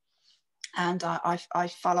 and I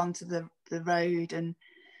fell onto the road, and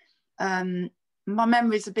my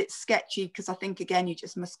memory is a bit sketchy because I think, again, you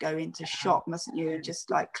just must go into shock, mustn't you, and just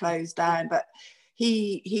like close down. But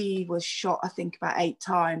he was shot, I think, about 8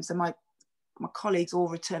 times, and my colleagues all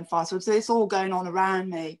returned fire. So it's all going on around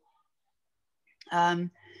me. I've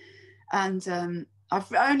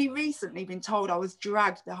only recently been told I was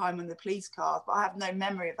dragged behind one of the police cars, but I have no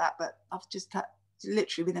memory of that. But I've just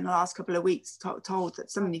literally within the last couple of weeks told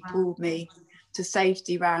that somebody pulled me to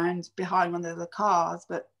safety round behind one of the cars,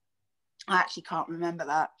 but I actually can't remember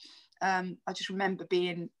that. I just remember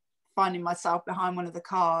finding myself behind one of the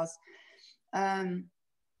cars, the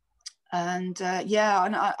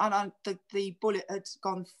bullet had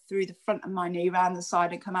gone through the front of my knee, round the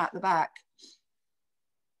side, and come out the back.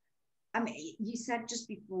 I mean, you said just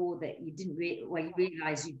before that you didn't you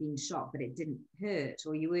realised you'd been shot, but it didn't hurt,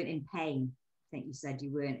 or you weren't in pain. I think you said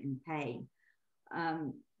you weren't in pain.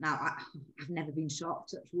 Now, I've never been shot,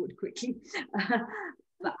 touch wood, quickly.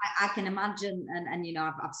 But I can imagine, and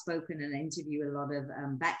I've spoken and interviewed a lot of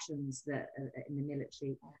veterans that are in the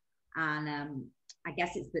military, and I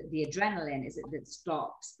guess it's the adrenaline is it that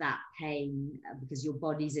stops that pain, because your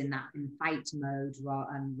body's in fight mode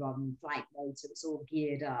rather than flight mode, so it's all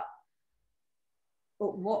geared up.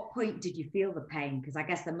 At what point did you feel the pain? Because I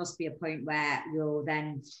guess there must be a point where you're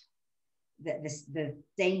then the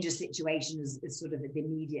danger situation is sort of the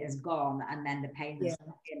immediate is gone, and then the pain is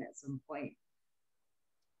in at some point.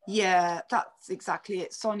 Yeah, that's exactly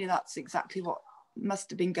it, Sonia. That's exactly what must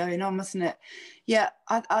have been going on, mustn't it? Yeah,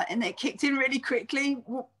 and it kicked in really quickly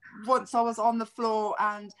once I was on the floor,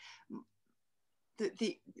 and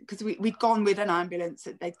because we'd gone with an ambulance,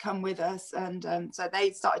 they'd come with us, and so they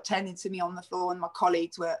started tending to me on the floor, and my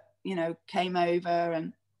colleagues were, came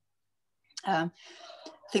over, I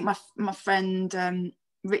think my friend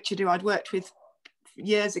Richard, who I'd worked with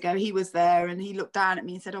years ago, he was there, and he looked down at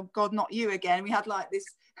me and said, "Oh God, not you again." We had like this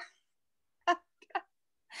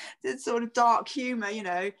this sort of dark humor, you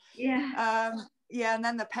know. Yeah, and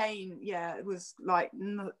then the pain, yeah, it was like,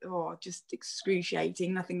 just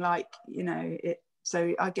excruciating, nothing like, you know, it.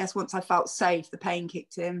 So I guess once I felt safe, the pain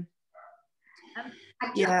kicked in.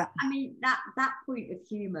 I mean, that point of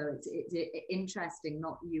humor, it's interesting,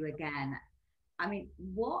 not you again. I mean,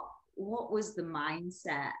 what was the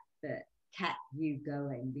mindset that kept you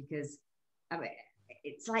going? Because, I mean,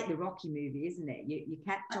 it's like the Rocky movie, isn't it? You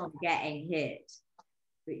kept on getting hit,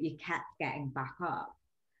 but you kept getting back up.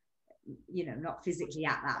 You know, not physically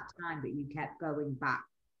at that time, but you kept going back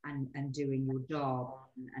and doing your job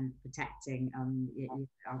and protecting our people.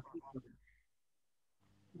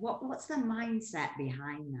 What's the mindset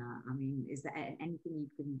behind that? I mean, is there anything you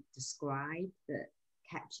can describe that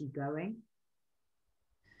kept you going?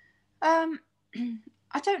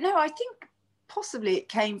 I don't know. I think possibly it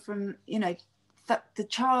came from, you know, that the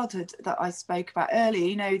childhood that I spoke about earlier.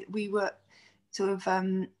 You know, we were sort of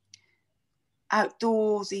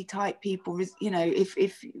outdoorsy type people. You know, if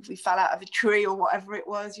we fell out of a tree or whatever it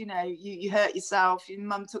was, you know, you hurt yourself, your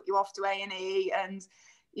mum took you off to A&E, and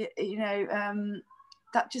you know,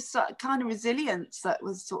 that just kind of resilience that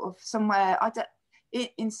was sort of somewhere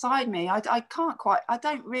inside me. I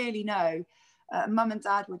don't really know. Mum and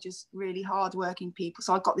dad were just really hardworking people,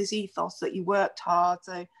 so I got this ethos that you worked hard.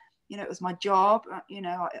 So, you know, it was my job. You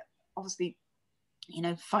know, obviously, you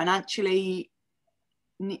know, financially,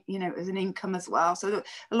 you know, it was an income as well. So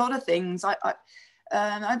a lot of things.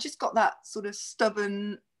 I just got that sort of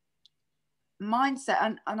stubborn mindset,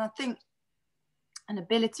 and I think an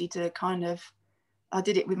ability to kind of. I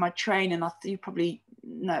did it with my training. You probably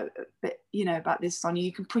know a bit, you know, about this, Sonia.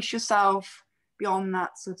 You can push yourself beyond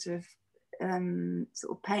that sort of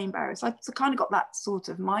pain barrier. So I kind of got that sort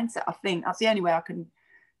of mindset. I think that's the only way I can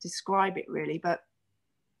describe it, really. But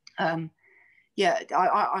yeah,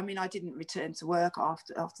 I mean, I didn't return to work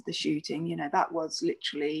after the shooting. You know, that was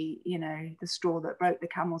literally, you know, the straw that broke the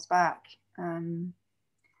camel's back.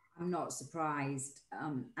 I'm not surprised.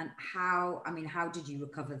 And how did you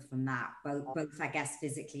recover from that? Both, I guess,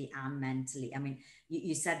 physically and mentally. I mean,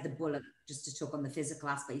 you said the bullet, just to talk on the physical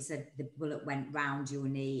aspect, you said the bullet went round your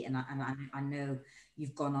knee, and I know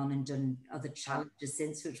you've gone on and done other challenges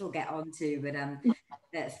since, which we'll get on to,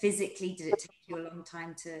 but physically, did it take you a long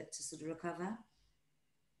time to sort of recover?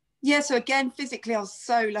 Yeah, so again, physically, I was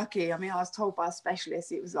so lucky. I mean, I was told by a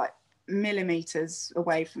specialist it was like millimeters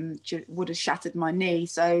away from would have shattered my knee.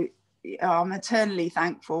 So I'm eternally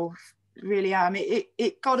thankful, really am.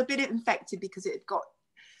 It got a bit infected because it had got,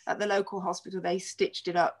 at the local hospital, they stitched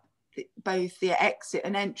it up. Both the exit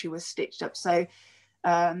and entry was stitched up. So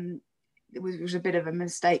it was a bit of a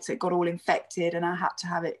mistake. So it got all infected, and I had to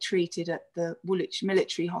have it treated at the Woolwich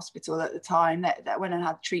Military Hospital at the time. That went and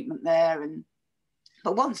had treatment there.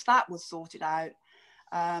 But once that was sorted out,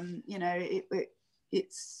 you know,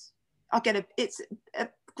 it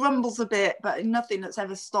grumbles a bit, but nothing that's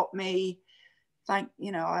ever stopped me.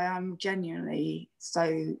 You know, I am genuinely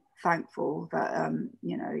so thankful that,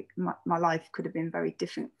 you know, my life could have been very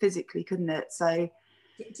different physically, couldn't it? So,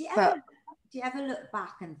 do you ever look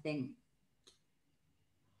back and think,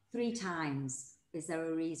 3 times, is there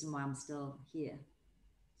a reason why I'm still here?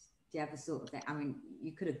 Do you ever sort of think, I mean,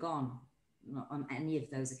 you could have gone on any of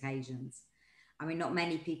those occasions. I mean, not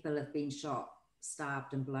many people have been shot,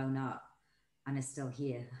 stabbed and blown up and are still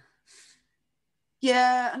here.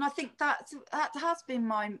 Yeah, and I think that has been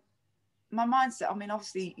my mindset. I mean,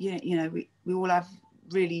 obviously, you know, we all have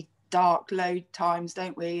really dark, low times,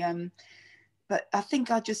 don't we? But I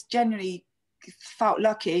think I just generally felt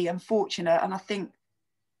lucky and fortunate, and I think,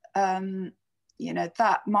 you know,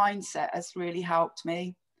 that mindset has really helped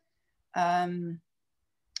me.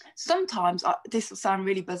 Sometimes, this will sound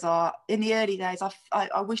really bizarre, in the early days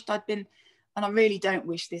I wished I'd been, and I really don't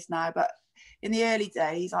wish this now, but in the early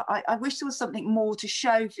days I wish there was something more to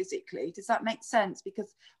show physically. Does that make sense?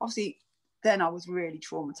 Because obviously then I was really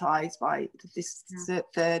traumatized by this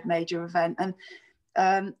third major event,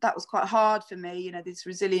 and that was quite hard for me, you know, this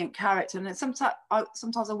resilient character. And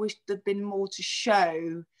sometimes I wish there'd been more to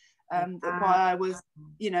show why I was,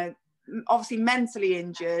 you know, obviously mentally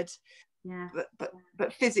injured,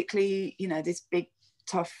 but physically, you know, this big,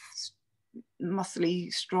 tough, muscly,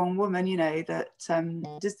 strong woman, you know, that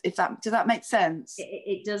does that make sense?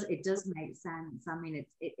 It does make sense. I mean,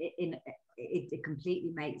 it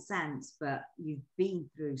completely makes sense, but you've been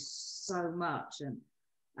through so much,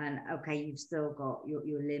 and okay, you've still got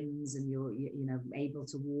your limbs, and you're you know, able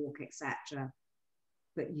to walk, etc.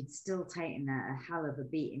 but you'd still taken a hell of a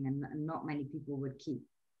beating, and not many people would keep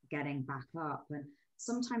getting back up. And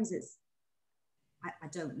sometimes it's, I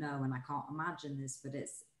don't know, and I can't imagine this, but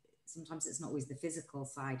sometimes it's not always the physical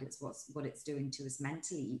side, it's what it's doing to us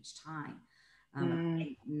mentally each time. I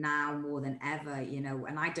think now more than ever, you know,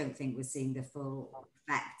 and I don't think we're seeing the full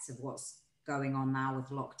effects of what's going on now with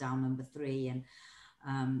lockdown number 3. And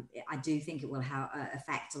I do think it will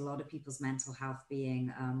affect a lot of people's mental health,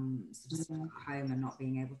 being sort of stuck at home and not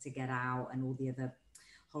being able to get out, and all the other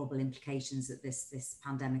horrible implications that this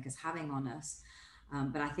pandemic is having on us.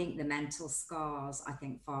 But I think the mental scars, I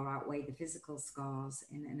think, far outweigh the physical scars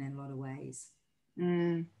in a lot of ways.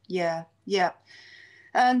 Yeah.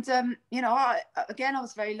 And, you know, I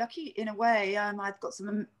was very lucky in a way. I've got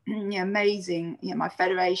some amazing, my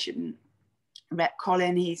Federation rep,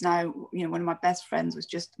 Colin, he's now, one of my best friends, was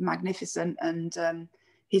just magnificent. And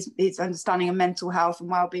his understanding of mental health and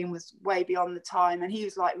well-being was way beyond the time. And he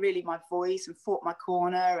was like really my voice and fought my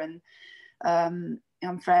corner. And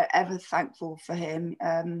I'm forever thankful for him.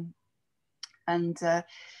 And I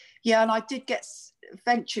did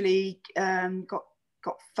eventually got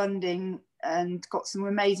funding and got some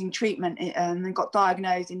amazing treatment, and got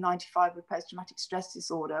diagnosed in 95 with post-traumatic stress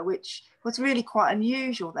disorder, which was really quite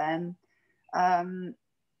unusual then. And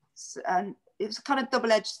it was a kind of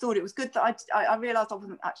double-edged sword. It was good that I realised I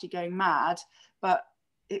wasn't actually going mad, but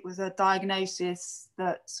it was a diagnosis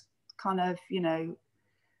that kind of, you're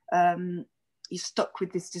stuck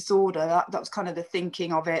with this disorder. That was kind of the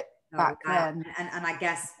thinking of it back then. And I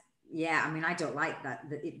guess, I mean, I don't like that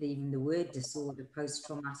even the word disorder,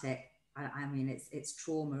 post-traumatic. I mean, it's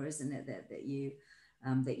trauma, isn't it, that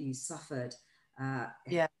you suffered? I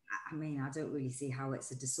mean, I don't really see how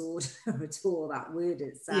it's a disorder at all. That word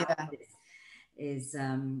itself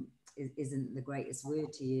isn't the greatest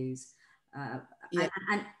word to use.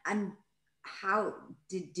 And how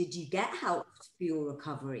did you get help for your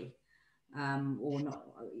recovery, or not?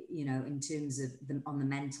 In terms of on the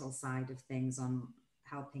mental side of things, on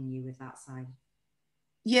helping you with that side.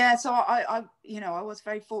 Yeah, so I was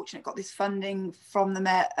very fortunate, got this funding from the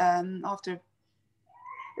Met after.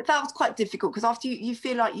 That was quite difficult, because after you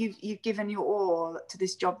feel like you've given your all to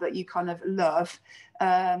this job that you kind of love,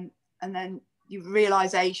 and then your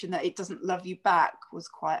realization that it doesn't love you back was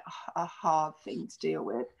quite a hard thing to deal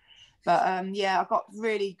with. But I got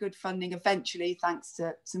really good funding eventually, thanks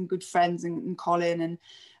to some good friends and Colin,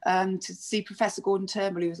 and to see Professor Gordon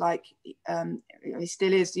Turnbull, who was like, he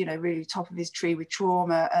still is, really top of his tree with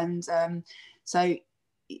trauma, and so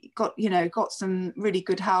got some really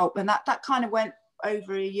good help, and that kind of went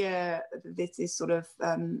over a year. This is sort of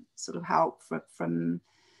help from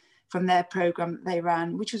their program that they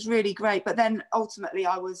ran, which was really great. But then ultimately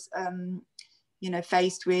I was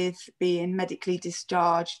faced with being medically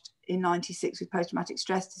discharged in 96 with post-traumatic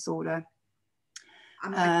stress disorder.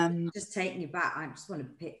 I'm just taking you back. I just want to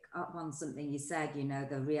pick up on something you said,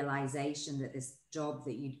 the realization that this job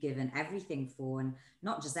that you'd given everything for, and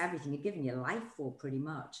not just everything, you'd given your life for pretty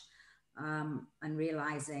much, and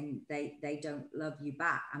realizing they don't love you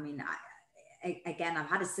back. I mean, again, I've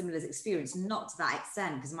had a similar experience, not to that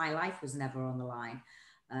extent, because my life was never on the line.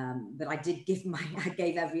 But I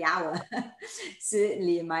gave every hour,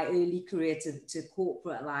 certainly in my early career, to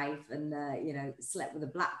corporate life, and slept with a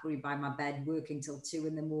BlackBerry by my bed, working till 2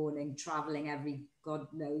 a.m, traveling every God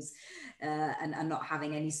knows, and not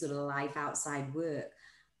having any sort of life outside work.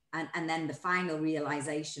 And then the final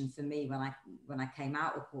realization for me when I came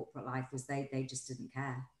out of corporate life was they just didn't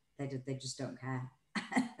care. They just don't care.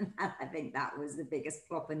 And I think that was the biggest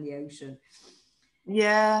plop in the ocean.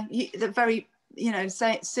 Yeah, the very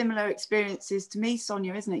similar experiences to me,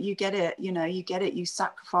 Sonia, isn't it? You get it, you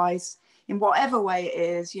sacrifice in whatever way it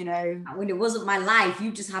is, When it wasn't my life,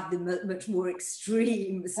 you just have the much more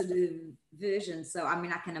extreme sort of version. So, I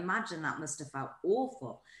mean, I can imagine that must have felt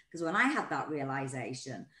awful, because when I had that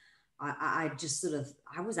realization, I just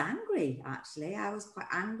I was angry, actually. I was quite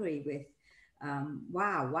angry with,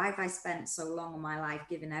 wow, why have I spent so long in my life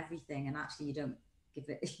giving everything, and actually you don't give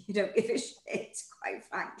a shit, quite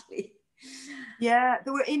frankly. Yeah,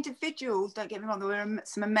 there were individuals, don't get me wrong, there were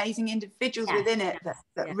some amazing individuals within it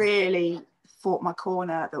that really fought my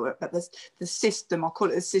corner. But the system, I'll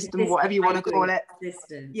call it the system, whatever you want to call it,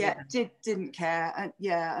 didn't care.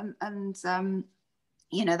 And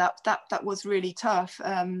that was really tough,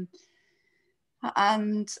 and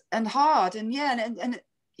hard, and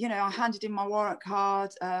I handed in my warrant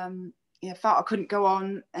card. Felt I couldn't go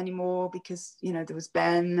on anymore, because there was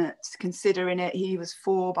Ben considering it. He was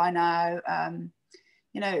 4 by now.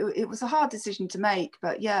 It was a hard decision to make,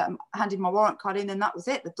 but I handed my warrant card in, and that was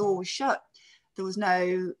it. The door was shut. There was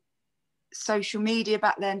no social media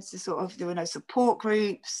back then to sort of, there were no support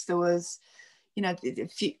groups. There was, you know, a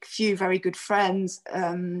few very good friends,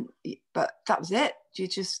 but that was it. You're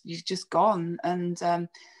just gone. And I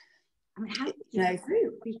mean, how did you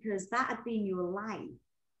cope? Because that had been your life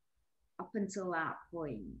up until that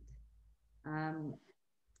point. I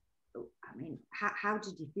mean, how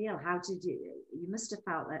did you feel? How did you must have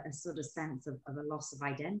felt a sort of sense of a loss of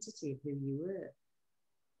identity of who you were.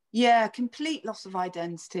 Yeah, complete loss of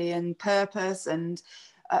identity and purpose, and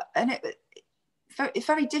it's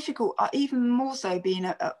very difficult, even more so being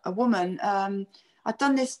a woman. I'd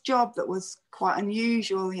done this job that was quite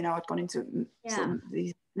unusual, you know, I'd gone into sort of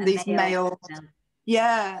these male.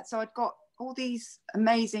 Yeah, so I'd got all these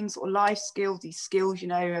amazing sort of life skills, these skills, you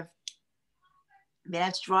know, of being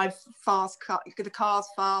able to drive fast, the car's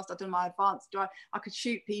fast. I'd done my advanced drive. I could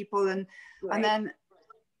shoot people, and then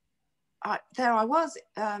there I was.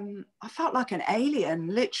 I felt like an alien,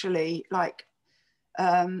 literally, like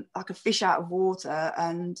a fish out of water,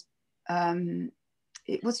 and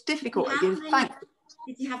it was difficult.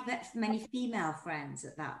 Did you have that many female friends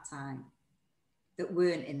at that time that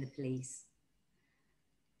weren't in the police?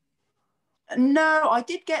 No, I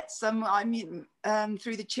did get some. I mean,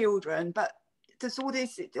 through the children, but there's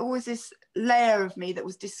always this layer of me that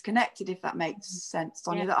was disconnected, if that makes sense,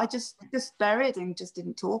 Sonia, that I just buried and just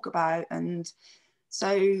didn't talk about. And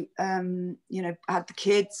so, you know, I had the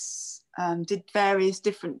kids, did various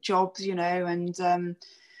different jobs, you know, and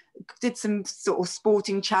did some sort of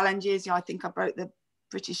sporting challenges. You know, I think I broke the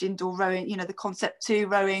British indoor rowing, you know, the Concept 2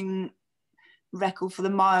 rowing record for the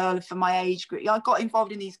mile for my age group. I got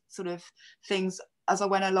involved in these sort of things as I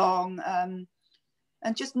went along,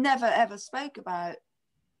 and just never ever spoke about,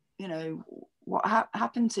 you know, what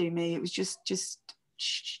happened to me. It was just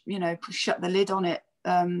you know, shut the lid on it,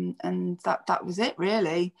 and that was it,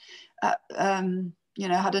 really. You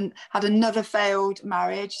know, had another failed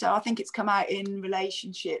marriage, so I think it's come out in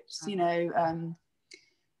relationships, you know,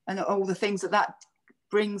 and all the things that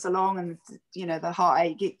brings along, and, you know, the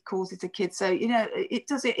heartache it causes to kids. So, you know,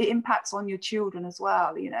 it impacts on your children as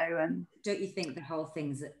well, you know. And don't you think the whole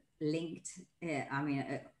thing's linked? I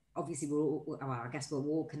mean, obviously I guess we're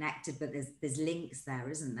all connected, but there's links there,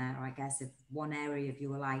 isn't there? I guess if one area of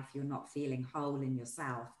your life you're not feeling whole in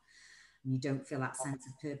yourself, and you don't feel that sense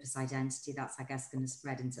of purpose, identity, that's, I guess, going to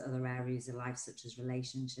spread into other areas of life, such as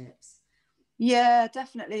relationships. Yeah,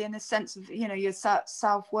 definitely. In the sense of, you know, your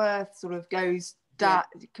self-worth sort of goes down,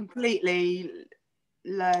 completely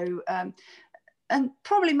low, and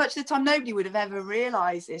probably much of the time nobody would have ever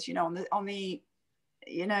realized this, you know, on the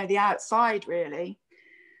you know, the outside, really.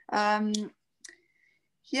 Yeah,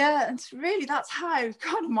 and really that's how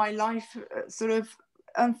kind of my life sort of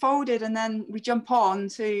unfolded. And then we jump on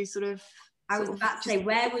to sort of, I was about to say,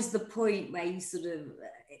 where was the point where you sort of,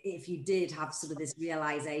 if you did have sort of this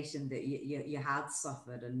realization that you had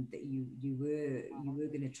suffered, and that you were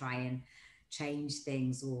going to try and change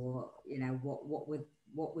things, or, you know,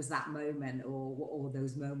 what was that moment, or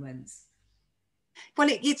those moments? Well,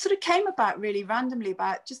 it sort of came about really randomly,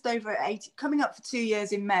 about just over 80, coming up for 2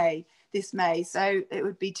 years in this May, so it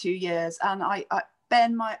would be 2 years. And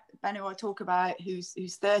Ben, who I talk about, who's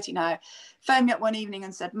 30 now, phoned me up one evening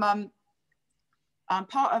and said, "Mum, I'm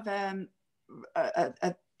part of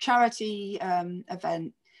a charity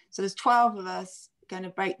event. So there's 12 of us going to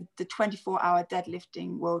break the 24-hour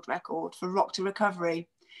deadlifting world record for Rock to Recovery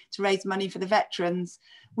to raise money for the veterans.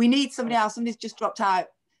 We need somebody else. Somebody's just dropped out."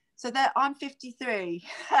 So there, I'm 53.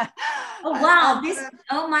 Oh, wow.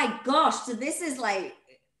 Oh my gosh. So this is like,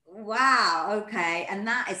 wow. Okay. And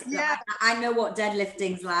that is, I know what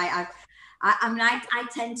deadlifting's like. I mean, I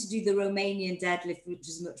tend to do the Romanian deadlift, which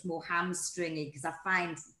is much more hamstringy, because I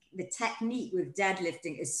find the technique with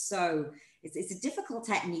deadlifting is it's a difficult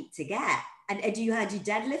technique to get. And had you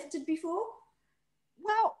deadlifted before?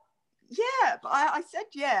 Well, yeah, but I said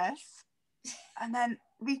yes. And then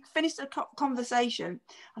we finished the conversation,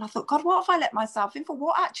 and I thought, God, what if I let myself in for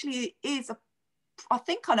what actually is I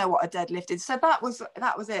think I know what a deadlift is. So that was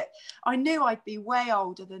it. I knew I'd be way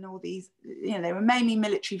older than all these, you know, they were mainly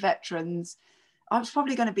military veterans. I was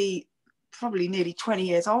probably going to be nearly 20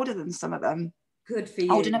 years older than some of them. Good for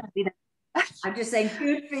you. Old enough to be there. I'm just saying,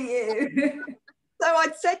 good for you. So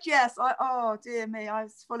I'd said yes. Oh dear me, I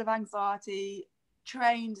was full of anxiety,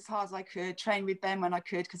 trained as hard as I could, trained with Ben when I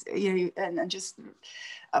could, because, you know, and just,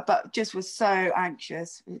 but just was so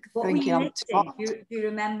anxious. What were you lifting? Do you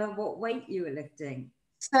remember what weight you were lifting?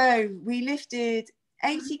 So we lifted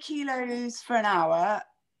 80 kilos for an hour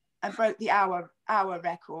and broke the hour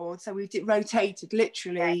record. So we rotated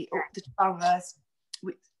literally up the 12 of us.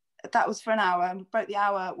 that was for an hour, and we broke the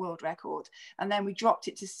hour world record. And then we dropped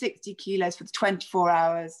it to 60 kilos for the 24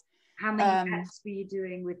 hours. How many reps were you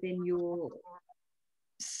doing within your?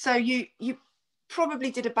 So you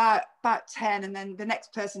probably did about 10, and then the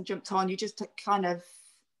next person jumped on. You just kind of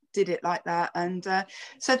did it like that. And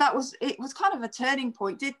so it was kind of a turning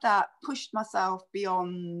point. Did that, pushed myself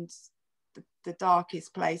beyond the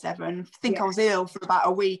darkest place ever, and I think I was ill for about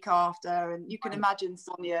a week after, and you can imagine,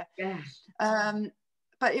 Sonia.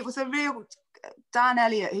 But it was a real, Dan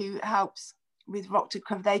Elliott, who helps with Rock to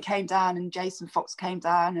Recover, they came down, and Jason Fox came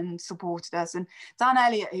down and supported us. And Dan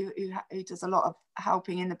Elliott, who does a lot of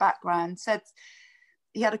helping in the background, said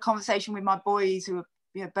he had a conversation with my boys who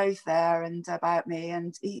were both there, and about me,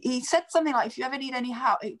 and he said something like, if you ever need any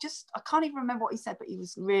help, I can't even remember what he said, but he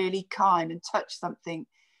was really kind and touched something.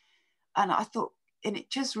 And I thought, and it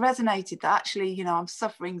just resonated that actually, I'm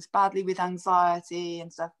suffering badly with anxiety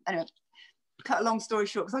and stuff. Anyway, cut a long story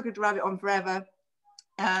short, because I could rabbit on forever.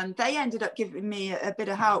 And they ended up giving me a bit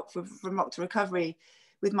of help from Rock to Recovery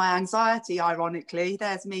with my anxiety, ironically.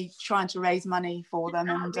 There's me trying to raise money for them.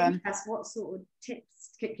 And what sort of tips,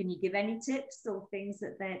 can you give any tips or things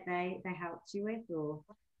that they helped you with? Or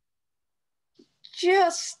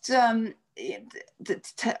just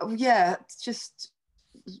just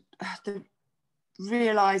the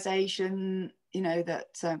realization,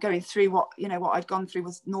 that going through what I'd gone through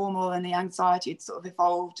was normal, and the anxiety had sort of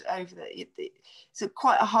evolved over it's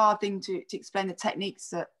quite a hard thing to explain the techniques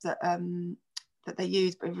that they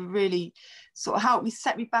use, but it really sort of helped me,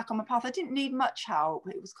 set me back on my path. I didn't need much help.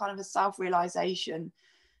 It was kind of a self-realization,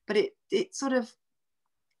 but it sort of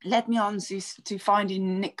led me on to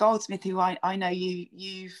finding Nick Goldsmith, who I know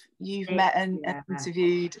you've met and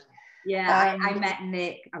interviewed. Yeah, I met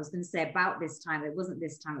Nick, I was going to say about this time. It wasn't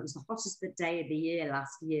this time, it was the hottest day of the year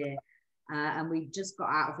last year. And we just got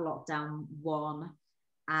out of lockdown 1.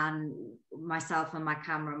 And myself and my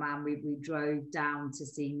cameraman, we drove down to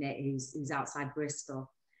see Nick, who's outside Bristol,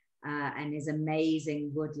 and his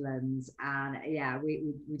amazing woodlands. And yeah,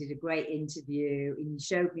 we did a great interview. And he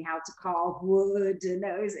showed me how to carve wood, and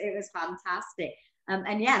it was fantastic.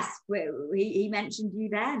 And yes, he mentioned you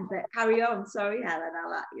then, but carry on. Sorry, Helen,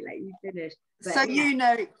 I'll let you finish. But, so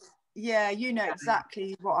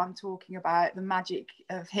exactly what I'm talking about, the magic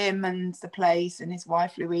of him and the place and his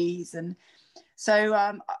wife Louise. And so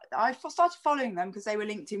I started following them because they were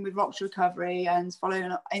linked in with Rock to Recovery, and following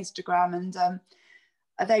on Instagram. And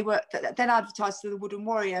they were then advertised to the Wooden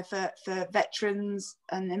Warrior for veterans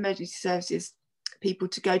and emergency services people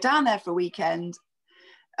to go down there for a weekend.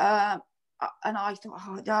 And I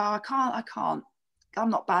thought, I can't, I'm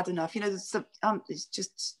not bad enough. It's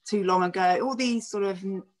just too long ago. All these sort of,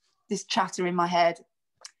 this chatter in my head.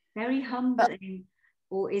 Very humbling.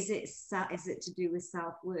 Or is it to do with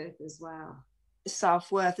self-worth as well?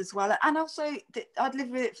 Self-worth as well. And also, I'd lived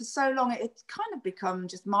with it for so long, it's kind of become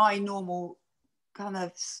just my normal kind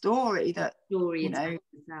of story that, yourself,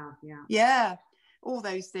 all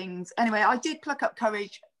those things. Anyway, I did pluck up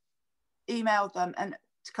courage, emailed them, and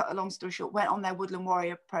to cut a long story short, went on their Woodland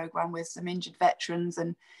Warrior program with some injured veterans,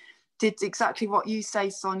 and did exactly what you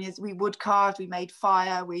say, Sonia. We wood carved, we made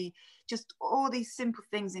fire, we just all these simple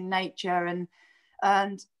things in nature, and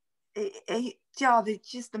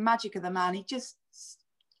just the magic of the man. He just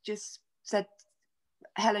said,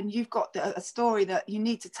 Helen, you've got a story that you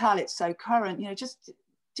need to tell. It's so current, just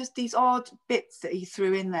these odd bits that he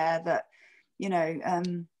threw in there that,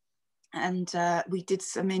 and we did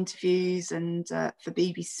some interviews and for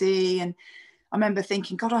BBC, and I remember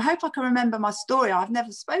thinking, God, I hope I can remember my story. I've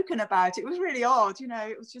never spoken about it. It was really odd,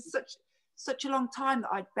 it was just such a long time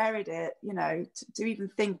that I'd buried it, to even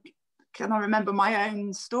think, can I remember my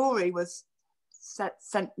own story was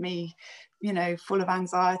sent me, full of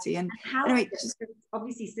anxiety. And anyway,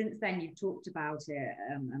 obviously since then you've talked about it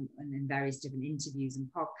and in various different interviews and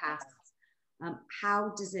podcasts.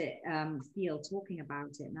 How does it feel talking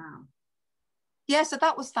about it now? Yeah, so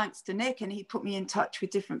that was thanks to Nick, and he put me in touch with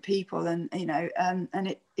different people, and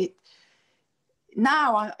and it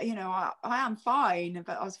now I am fine,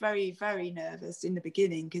 but I was very, very nervous in the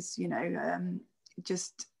beginning because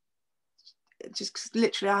just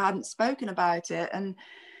literally I hadn't spoken about it. And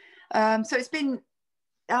so it's been,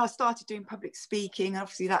 I started doing public speaking.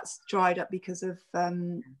 Obviously that's dried up because of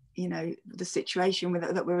the situation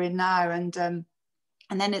that we're in now, and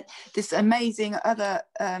then this amazing other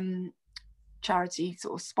charity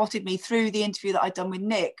sort of spotted me through the interview that I'd done with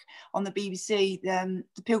Nick on the BBC,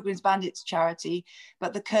 the Pilgrims Bandits charity,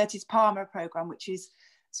 but the Curtis Palmer programme, which is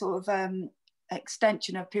sort of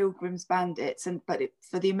extension of Pilgrims Bandits, but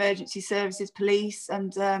for the emergency services police,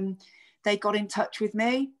 and they got in touch with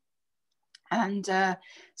me, And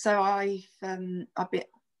so I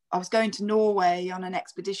was going to Norway on an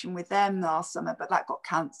expedition with them last summer, but that got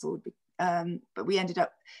cancelled. But we ended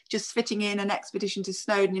up just fitting in an expedition to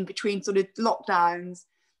Snowdon in between sort of lockdowns.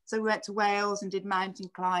 So we went to Wales and did mountain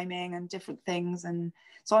climbing and different things. And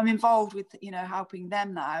so I'm involved with, you know, helping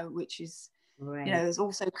them now, which is, right, you know, has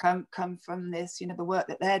also come from this, you know, the work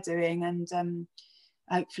that they're doing, and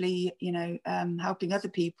hopefully, you know, helping other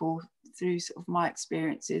people through sort of my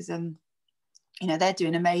experiences. And, you know, they're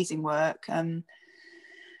doing amazing work. And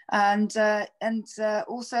also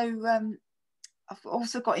I've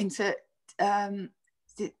also got into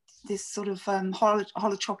this sort of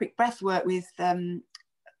holotropic breath work with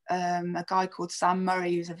a guy called Sam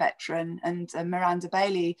Murray, who's a veteran, and Miranda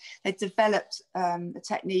Bailey. They developed a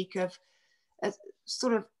technique of a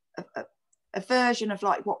sort of a version of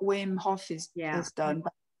like what Wim Hof has done,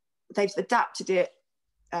 but they've adapted it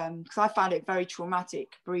because I found it very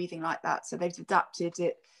traumatic breathing like that. So they've adapted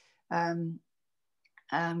it,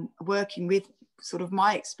 working with sort of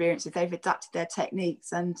my experiences. They've adapted their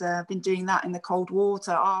techniques, and I've been doing that in the cold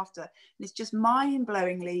water after, and it's just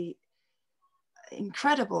mind-blowingly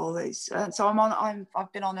incredible. So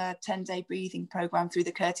I've been on a 10-day breathing program through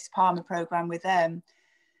the Curtis Palmer program with them,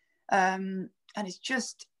 and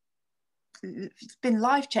it's been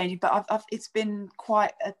life-changing, but it's been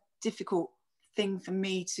quite a difficult thing for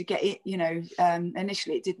me to get it, you know.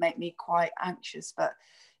 Initially it did make me quite anxious, but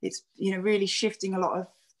it's, you know, really shifting a lot of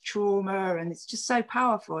trauma, and it's just so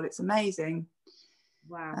powerful. It's amazing.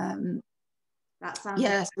 Wow. That sounds,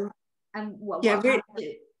 yes. And what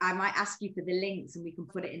really, I might ask you for the links, and we can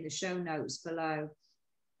put it in the show notes below.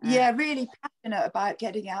 Yeah, really passionate about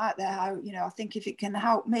getting it out there. How, you know, I think if it can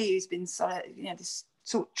help me, who's been sort of, you know, this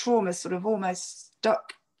sort of trauma sort of almost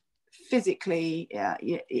stuck physically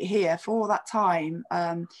here for all that time.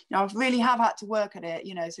 You know, I really have had to work at it,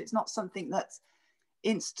 you know, so it's not something that's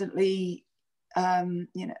instantly, you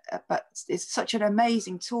know, but it's such an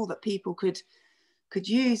amazing tool that people could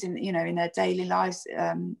use in, you know, in their daily lives.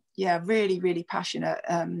 Yeah, really passionate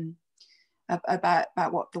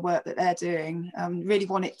about what the work that they're doing. Really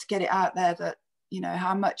want it to get it out there that, you know,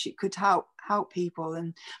 how much it could help people.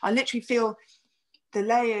 And I literally feel the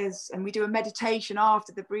layers, and we do a meditation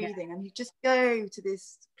after the breathing, and you just go to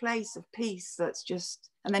this place of peace that's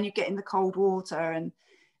just, and then you get in the cold water, and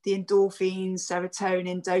the endorphins,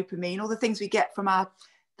 serotonin, dopamine, all the things we get from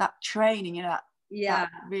that training, you know, that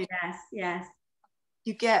really, yes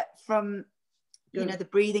you get from, you know, the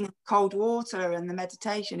breathing of cold water and the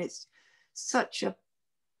meditation. It's such a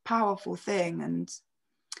powerful thing. And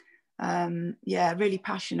yeah, really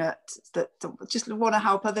passionate that just want to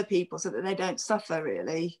help other people so that they don't suffer,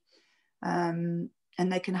 really, and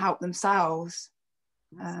they can help themselves.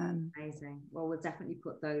 Amazing. Well, we'll definitely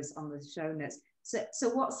put those on the show notes. So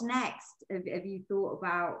what's next? Have you thought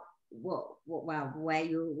about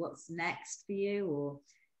what's next for you? Or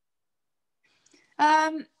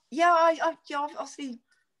yeah, I obviously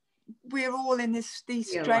we're all in these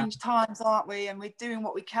strange times, aren't we? And we're doing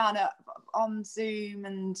what we can on Zoom,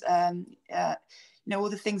 and you know, all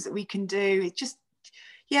the things that we can do. It just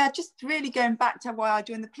really going back to why I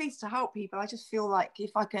joined the police, to help people. I just feel like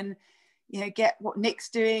if I can, you know, get what Nick's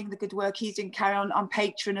doing, the good work he's doing, carry on. I'm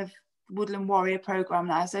patron of Woodland Warrior program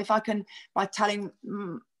now, so if I can, by telling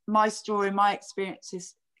my story, my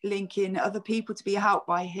experiences, link in other people to be helped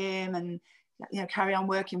by him, and, you know, carry on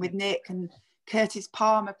working with Nick and Curtis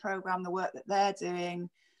Palmer program, the work that they're doing,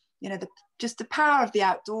 you know, just the power of the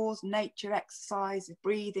outdoors, nature, exercise,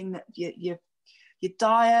 breathing, that your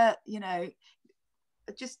diet, you know,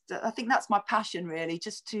 just I think that's my passion, really,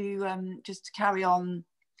 just to carry on,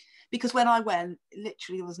 because when I went,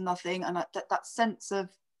 literally there was nothing, and that sense of,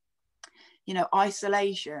 you know,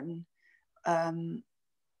 isolation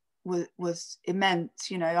was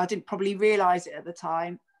immense. You know, I didn't probably realize it at the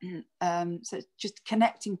time. So just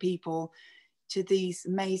connecting people to these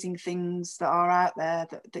amazing things that are out there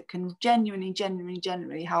that can genuinely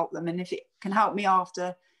help them. And if it can help me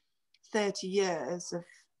after 30 years of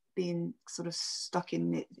being sort of stuck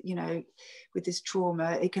in it, you know, with this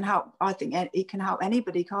trauma, it can help. I think it can help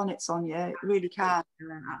anybody, can't it, Sonia? It really can.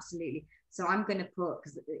 Absolutely. So I'm going to put,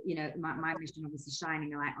 because, you know, my mission, obviously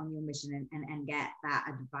shining a light on your mission and get that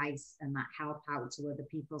advice and that help out to other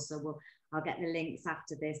people. So I'll get the links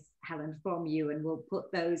after this, Helen, from you, and we'll put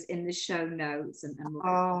those in the show notes, and we'll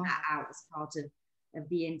put that out as part of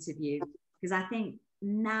the interview. Because I think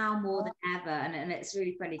now more than ever, and it's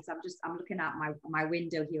really funny, because I'm looking out my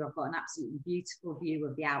window here. I've got an absolutely beautiful view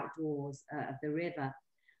of the outdoors, of the river.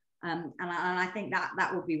 And I think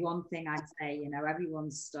that would be one thing I'd say. You know,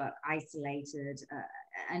 everyone's stuck, isolated,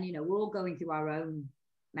 and, you know, we're all going through our own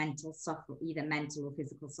mental suffering, either mental or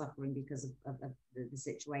physical suffering because of the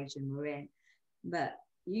situation we're in. But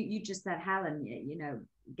you just said, Helen, you know,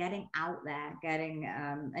 getting out there, getting,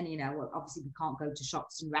 and, you know, obviously we can't go to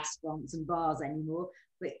shops and restaurants and bars anymore,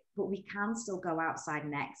 but we can still go outside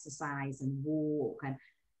and exercise and walk, and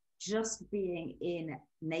just being in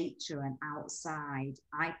nature and outside,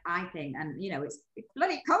 I think, and, you know, it's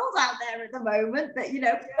bloody cold out there at the moment, but, you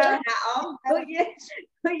know, put your hat on,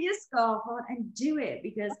 put your scarf on and do it,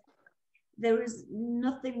 because there is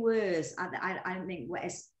nothing worse, I think,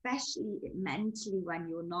 especially mentally, when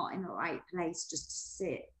you're not in the right place, just to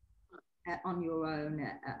sit on your own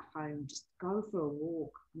at home, just go for a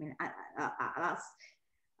walk. I mean,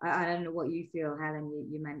 I don't know what you feel, Helen,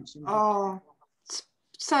 you mentioned. Oh,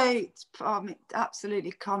 so I mean,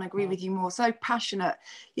 absolutely can't agree with you more. So passionate,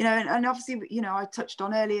 you know, and obviously, you know, I touched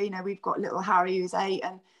on earlier, you know, we've got little Harry who's 8,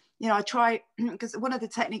 and, you know, I try, because one of the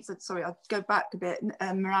techniques, I'll go back a bit,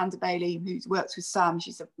 Miranda Bailey, who works with Sam,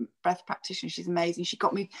 she's a breath practitioner, she's amazing. She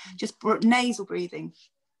got me just nasal breathing.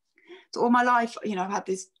 So all my life, you know, I've had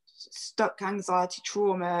this stuck anxiety,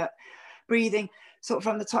 trauma, breathing sort of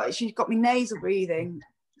from the top. She got me nasal breathing.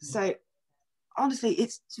 So honestly,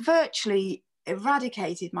 it's virtually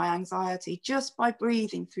eradicated my anxiety just by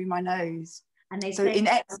breathing through my nose. And they say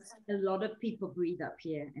a lot of people breathe up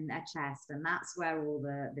here in their chest, and that's where all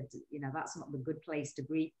the you know, that's not the good place to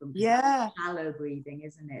breathe from. Yeah, shallow breathing,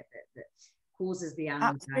 isn't it, that causes the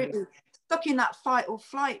anxiety. Absolutely. Stuck in that fight or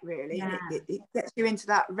flight, really. Yeah. It gets you into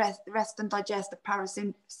that rest and digest, the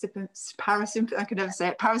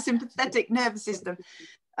parasympathetic nervous system.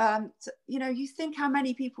 So, you know, you think how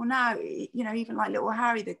many people now, you know, even like little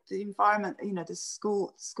Harry, the environment, you know, the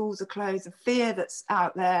schools are closed, the fear that's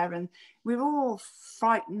out there, and we're all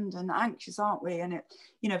frightened and anxious, aren't we? And it,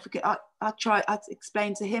 you know, I'd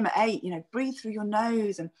explain to him at 8, you know, breathe through your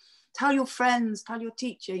nose and tell your friends, tell your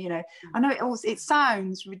teacher, you know. I know it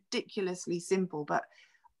sounds ridiculously simple, but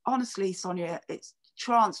honestly, Sonia, it's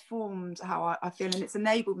transformed how I feel, and it's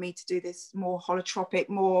enabled me to do this more holotropic,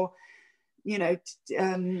 more, you know,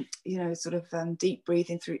 sort of deep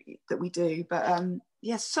breathing through that we do. But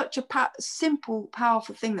yes, such a simple,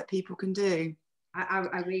 powerful thing that people can do.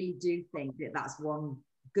 I really do think that that's one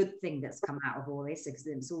good thing that's come out of all this, because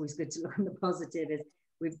it's always good to look on the positive, is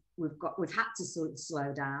we've had to sort of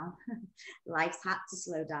slow down. Life's had to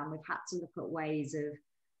slow down. We've had to look at ways of,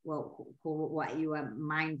 well, call it what you are,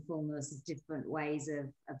 mindfulness, different ways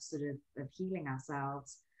of sort of healing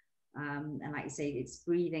ourselves. And like you say, it's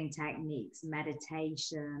breathing techniques,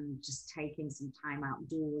 meditation, just taking some time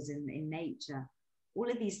outdoors in nature. All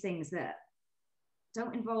of these things that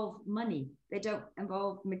don't involve money. They don't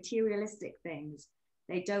involve materialistic things.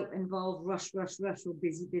 They don't involve rush, or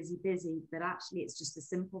busy. But actually, it's just the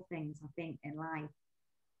simple things, I think, in life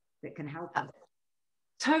that can help us.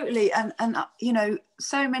 Totally. And you know,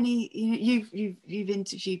 so many, you've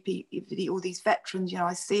interviewed people, all these veterans, you know,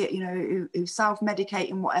 I see it, you know, who self-medicate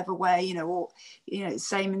in whatever way, you know, or, you know,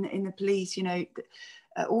 same in the police, you know,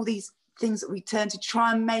 all these things that we turn to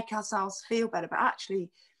try and make ourselves feel better. But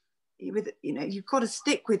actually, with, you know, you've got to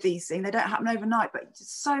stick with these things. They don't happen overnight, but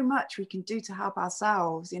so much we can do to help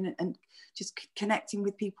ourselves, you know, and just connecting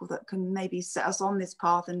with people that can maybe set us on this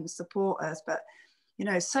path and support us. But, you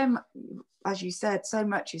know, as you said, so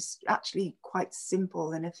much is actually quite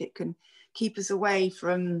simple. And if it can keep us away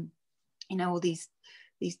from, you know, all these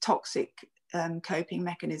toxic coping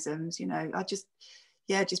mechanisms, you know, I just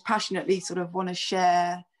passionately sort of want to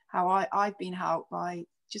share how I've been helped by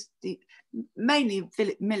just mainly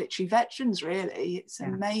military veterans, really. It's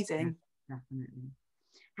amazing. Definitely.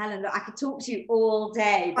 Helen, look, I could talk to you all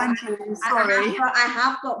day. But Thank you. Sorry. I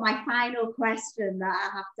have got my final question that I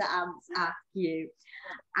have to ask you.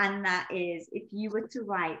 And that is, if you were to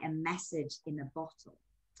write a message in a bottle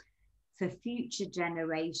for future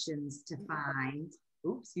generations to find,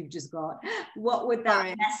 oops, you've just got, what would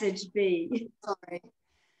that message be? Sorry.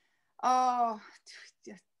 Oh,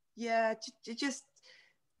 yeah, just,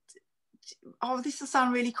 oh, this will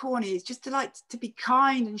sound really corny. It's just to be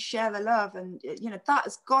kind and share the love, and, you know, that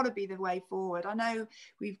has got to be the way forward. I know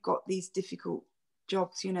we've got these difficult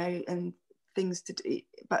jobs, you know, and things to do,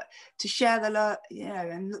 but to share the love, you know,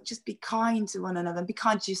 and just be kind to one another, and be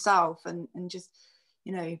kind to yourself, and just,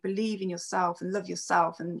 you know, believe in yourself and love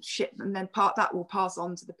yourself, and then that will pass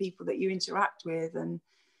on to the people that you interact with, and,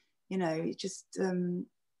 you know, just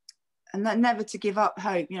and that never to give up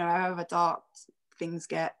hope, you know, however dark things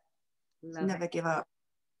get. Never give up.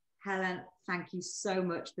 Helen, thank you so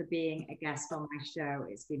much for being a guest on my show.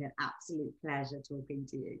 It's been an absolute pleasure talking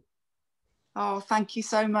to you. Oh, thank you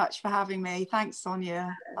so much for having me. Thanks,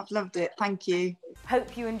 Sonia. I've loved it. Thank you.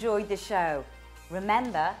 Hope you enjoyed the show.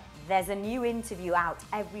 Remember, there's a new interview out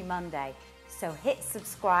every Monday, so hit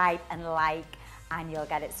subscribe and like, and you'll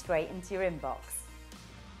get it straight into your inbox.